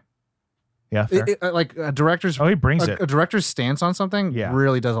 3.6 for me. Yeah, fair. Like a director's he brings it. a director's stance on something Yeah.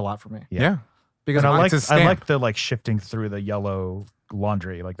 really does a lot for me. Yeah. Yeah. Because And I it's like his stamp. I like the like shifting through the yellow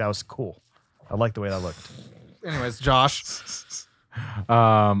laundry. Like that was cool. I like the way that looked. anyways, Josh.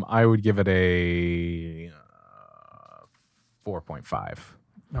 I would give it a 4.5.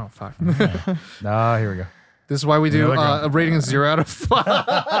 Oh fuck. Ah, here we go. This is why we do Another ground. a rating of 0 out of 5.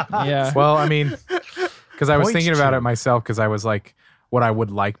 Yeah. Well, I mean, because I was Points thinking about true. it myself, because I was like, what I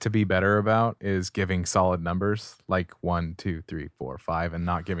would like to be better about is giving solid numbers, like 1, 2, 3, 4, 5, and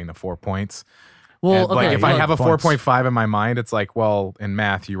not giving the 4 points. Well, And, like okay, if I look, have a points. 4.5 in my mind, it's like, well, in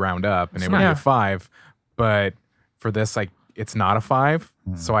math you round up and it would be Yeah. a 5, but for this, like, it's not a 5,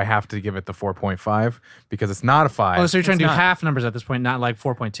 Hmm. so I have to give it the 4.5 because it's not a 5. Oh, so you're trying to do not. half numbers at this point, not like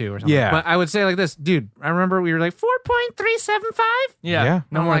 4.2 or something. Yeah. But I would say like this, dude. I remember we were like 4.375. Yeah. Yeah.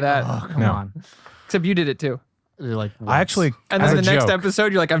 No I'm more like, of that. Oh, come No. on. Except you did it too. You're like, I actually, And As then a the next joke.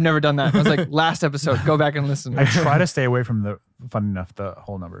 episode, you're like, I've never done that. I was like, last episode, go back and listen. I try to stay away from the fun enough the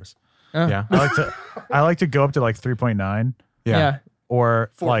whole numbers. yeah. I like to go up to like 3.9 Yeah. or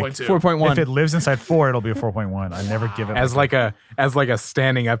like 4.2. 4.1. if it lives inside 4, it'll be a 4.1. I never give it As like a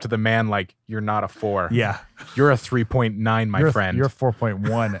standing up to the man, like, you're not a 4. yeah, You're a 3.9, my you're, friend. You're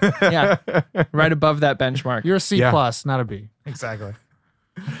 4.1. Yeah. Right above that benchmark. You're a C Yeah. plus, not a B. exactly.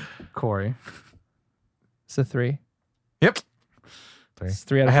 Corey. It's a 3. Yep. It's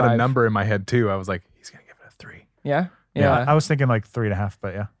 3 out I of had 5. a number in my head too. I was like, he's gonna give it a 3. Yeah. Yeah, Yeah. I was thinking like 3.5,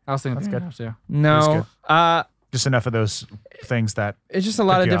 but yeah, I was thinking That's good. Yeah. No. just enough of those things that It's just a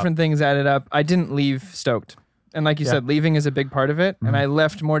lot Pick of you up. different things added up. I didn't leave stoked. And like you Yeah. said, leaving is a big part of it. And I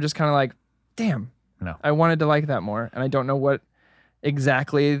left more just kind of like, damn. No. I wanted to like that more. And I don't know what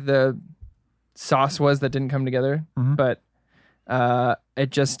exactly the sauce was that didn't come together. Mhm. But it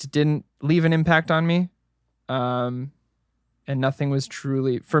just didn't leave an impact on me. And nothing was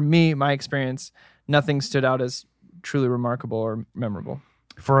truly, for me, my experience, nothing stood out as truly remarkable or memorable.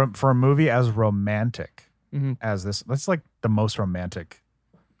 for a movie as romantic Mhm. as this, that's like the most romantic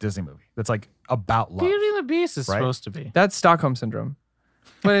Disney movie. That's like about love. Beauty and the Beast is Right? supposed to be, That's Stockholm Syndrome.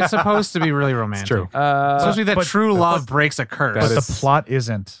 but it's supposed to be really romantic. true. It's supposed to be that But- true love breaks a curse. But That the is- plot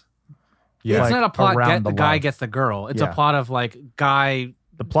isn't. Yeah. It's like, not a plot. around The the guy love. gets the girl. It's Yeah. a plot of like guy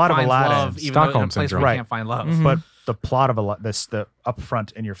The plot of finds Aladdin, love, even Stockholm though in a place Syndrome. where he Right. can't find love. Mhm. but the plot of the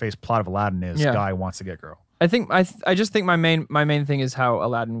upfront in your face plot of Aladdin is Yeah. guy wants to get girl. I think I just think my main thing is how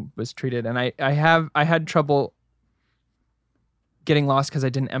Aladdin was treated, and I had trouble getting lost because I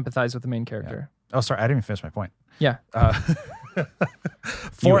didn't empathize with the main character. Oh, sorry, I didn't even finish my point. Yeah.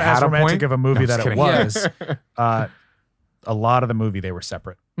 For had as a romantic point? of a movie No, that just it kidding. was, a lot of the movie they were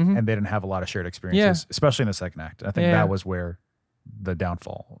separate Mhm. and they didn't have a lot of shared experiences, especially in the second act. I think Yeah. that was where the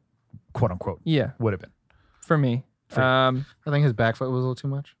downfall, quote unquote, Yeah, would have been. for me. For you. Um, I think his back foot was a little too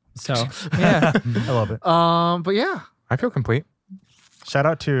much. so yeah, I love it. But yeah, I feel complete. Shout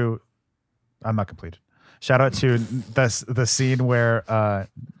out to, I'm not completed. Shout out to the scene where I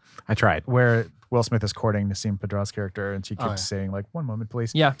tried. Will Smith is courting Nassim Pedral's character, and she keeps Oh, yeah. saying like, "1 moment,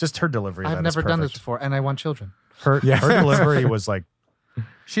 please." Yeah. just her delivery. of I've that is never done this perfect. before, and I want children. Her delivery was like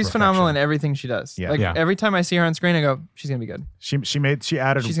she's Perfection. phenomenal in everything she does. Yeah. Like Yeah. every time I see her on screen, I go, she's gonna be good. she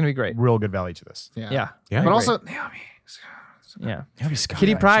added She's gonna be great. real good value to this. Yeah, Yeah. But Great. also Naomi. yeah. Scott,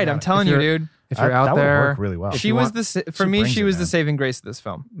 Kitty Pryde, I'm telling you, If you're- dude. If you're out that would there, work really well. She you was want- the for she me. brings She it, was man. the saving grace of this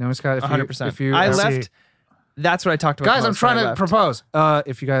film. Naomi Scott, if 100%. If you I ever- left. That's what I talked about. guys, I'm most when trying I to left. propose.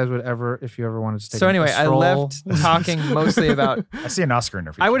 If you guys would ever, if you ever wanted to take So a anyway, I stroll- left talking mostly about. I see an Oscar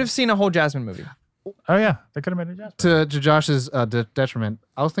interview. I would have seen a whole Jasmine movie. Oh yeah, they could have made a Jasmine. to Josh's detriment.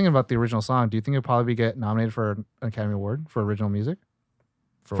 I was thinking about the original song. Do you think it'd probably get nominated for an Academy Award for original music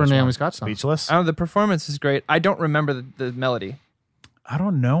for which Naomi one? Scott's song? Speechless. I don't know. The performance is great. I don't remember the melody. I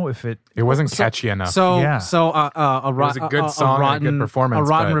don't know if it. It wasn't catchy enough. So, Yeah. a was a good song and a good performance, A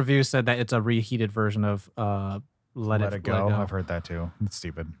rotten but- review said that it's a reheated version of "Let Let It Go. I've heard that too. It's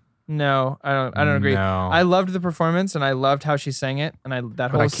stupid. No, I don't agree. No. I loved the performance and I loved how she sang it, and that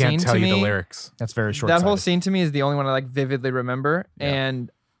but whole I scene can't tell to you me. the lyrics. That's very short. That whole scene to me is the only one I like vividly remember, Yeah.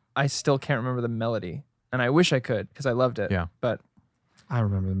 and I still can't remember the melody. And I wish I could because I loved it. Yeah. But I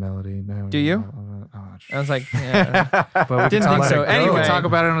remember the melody. No, Do you? I was like, yeah. but we Didn't can think talk so. about it. Anyway. we can talk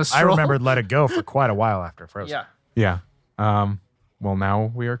about it on a I stroll. remembered Let It Go for quite a while after Frozen. yeah. Yeah. Well,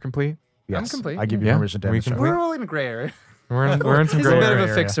 now we are complete. I'm complete. I give you Yeah, permission to we end the can- show. We're all in a gray area. We're in some He's a gray bit of area. a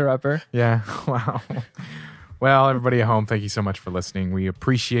area. fixer-upper. Yeah. Wow. Well, everybody at home, thank you so much for listening. We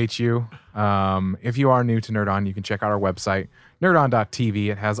appreciate you. If you are new to Nerd On, you can check out our website, nerdon.tv.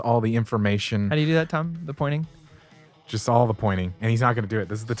 It has all the information, How do you do that, Tom? The pointing? just all the pointing. And he's not going to do it.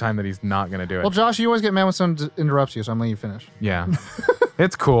 This is the time that he's not going to do it. Well, Josh, you always get mad when someone interrupts you, so I'm letting you finish. Yeah.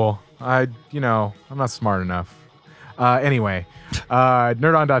 It's cool. I'm not smart enough. Anyway,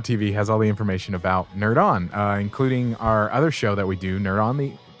 nerdon.tv has all the information about Nerd On, including our other show that we do, Nerd On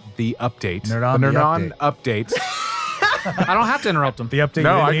the Update. Nerd On the the Nerd On Update. I don't have to interrupt him. The update.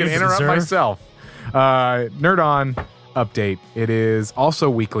 No, you I can needed to interrupt deserve. myself. Nerd On update. It is also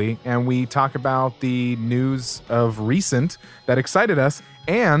weekly, and we talk about the news of recent that excited us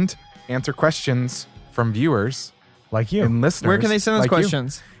and answer questions from viewers Like you. and listeners. Where can they send us like you.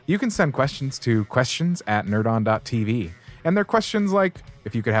 questions? You can send questions to questions@nerdon.tv. And they're questions like,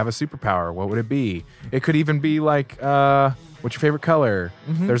 if you could have a superpower, what would it be? It could even be like, what's your favorite color?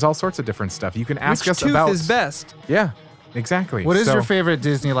 There's all sorts of different stuff. You can ask Which us tooth about. is best? Yeah, exactly. What is So- your favorite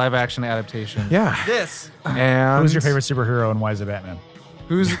Disney live action adaptation? Yeah. This. And Who's your favorite superhero and why is it Batman?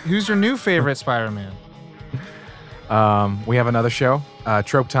 Who's your new favorite Spider-Man? We have another show,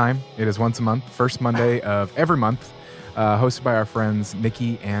 Trope Time. It is once a month, first Monday of every month, hosted by our friends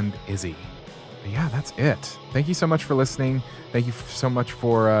Nikki and Izzy. But yeah, that's it. Thank you so much for listening. Thank you so much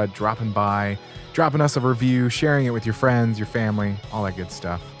for dropping by, dropping us a review, sharing it with your friends, your family, all that good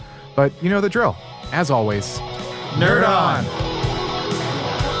stuff. But you know the drill. As always, Nerd on.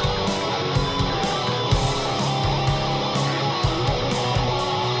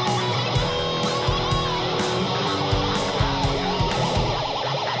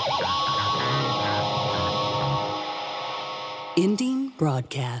 Ending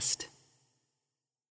broadcast.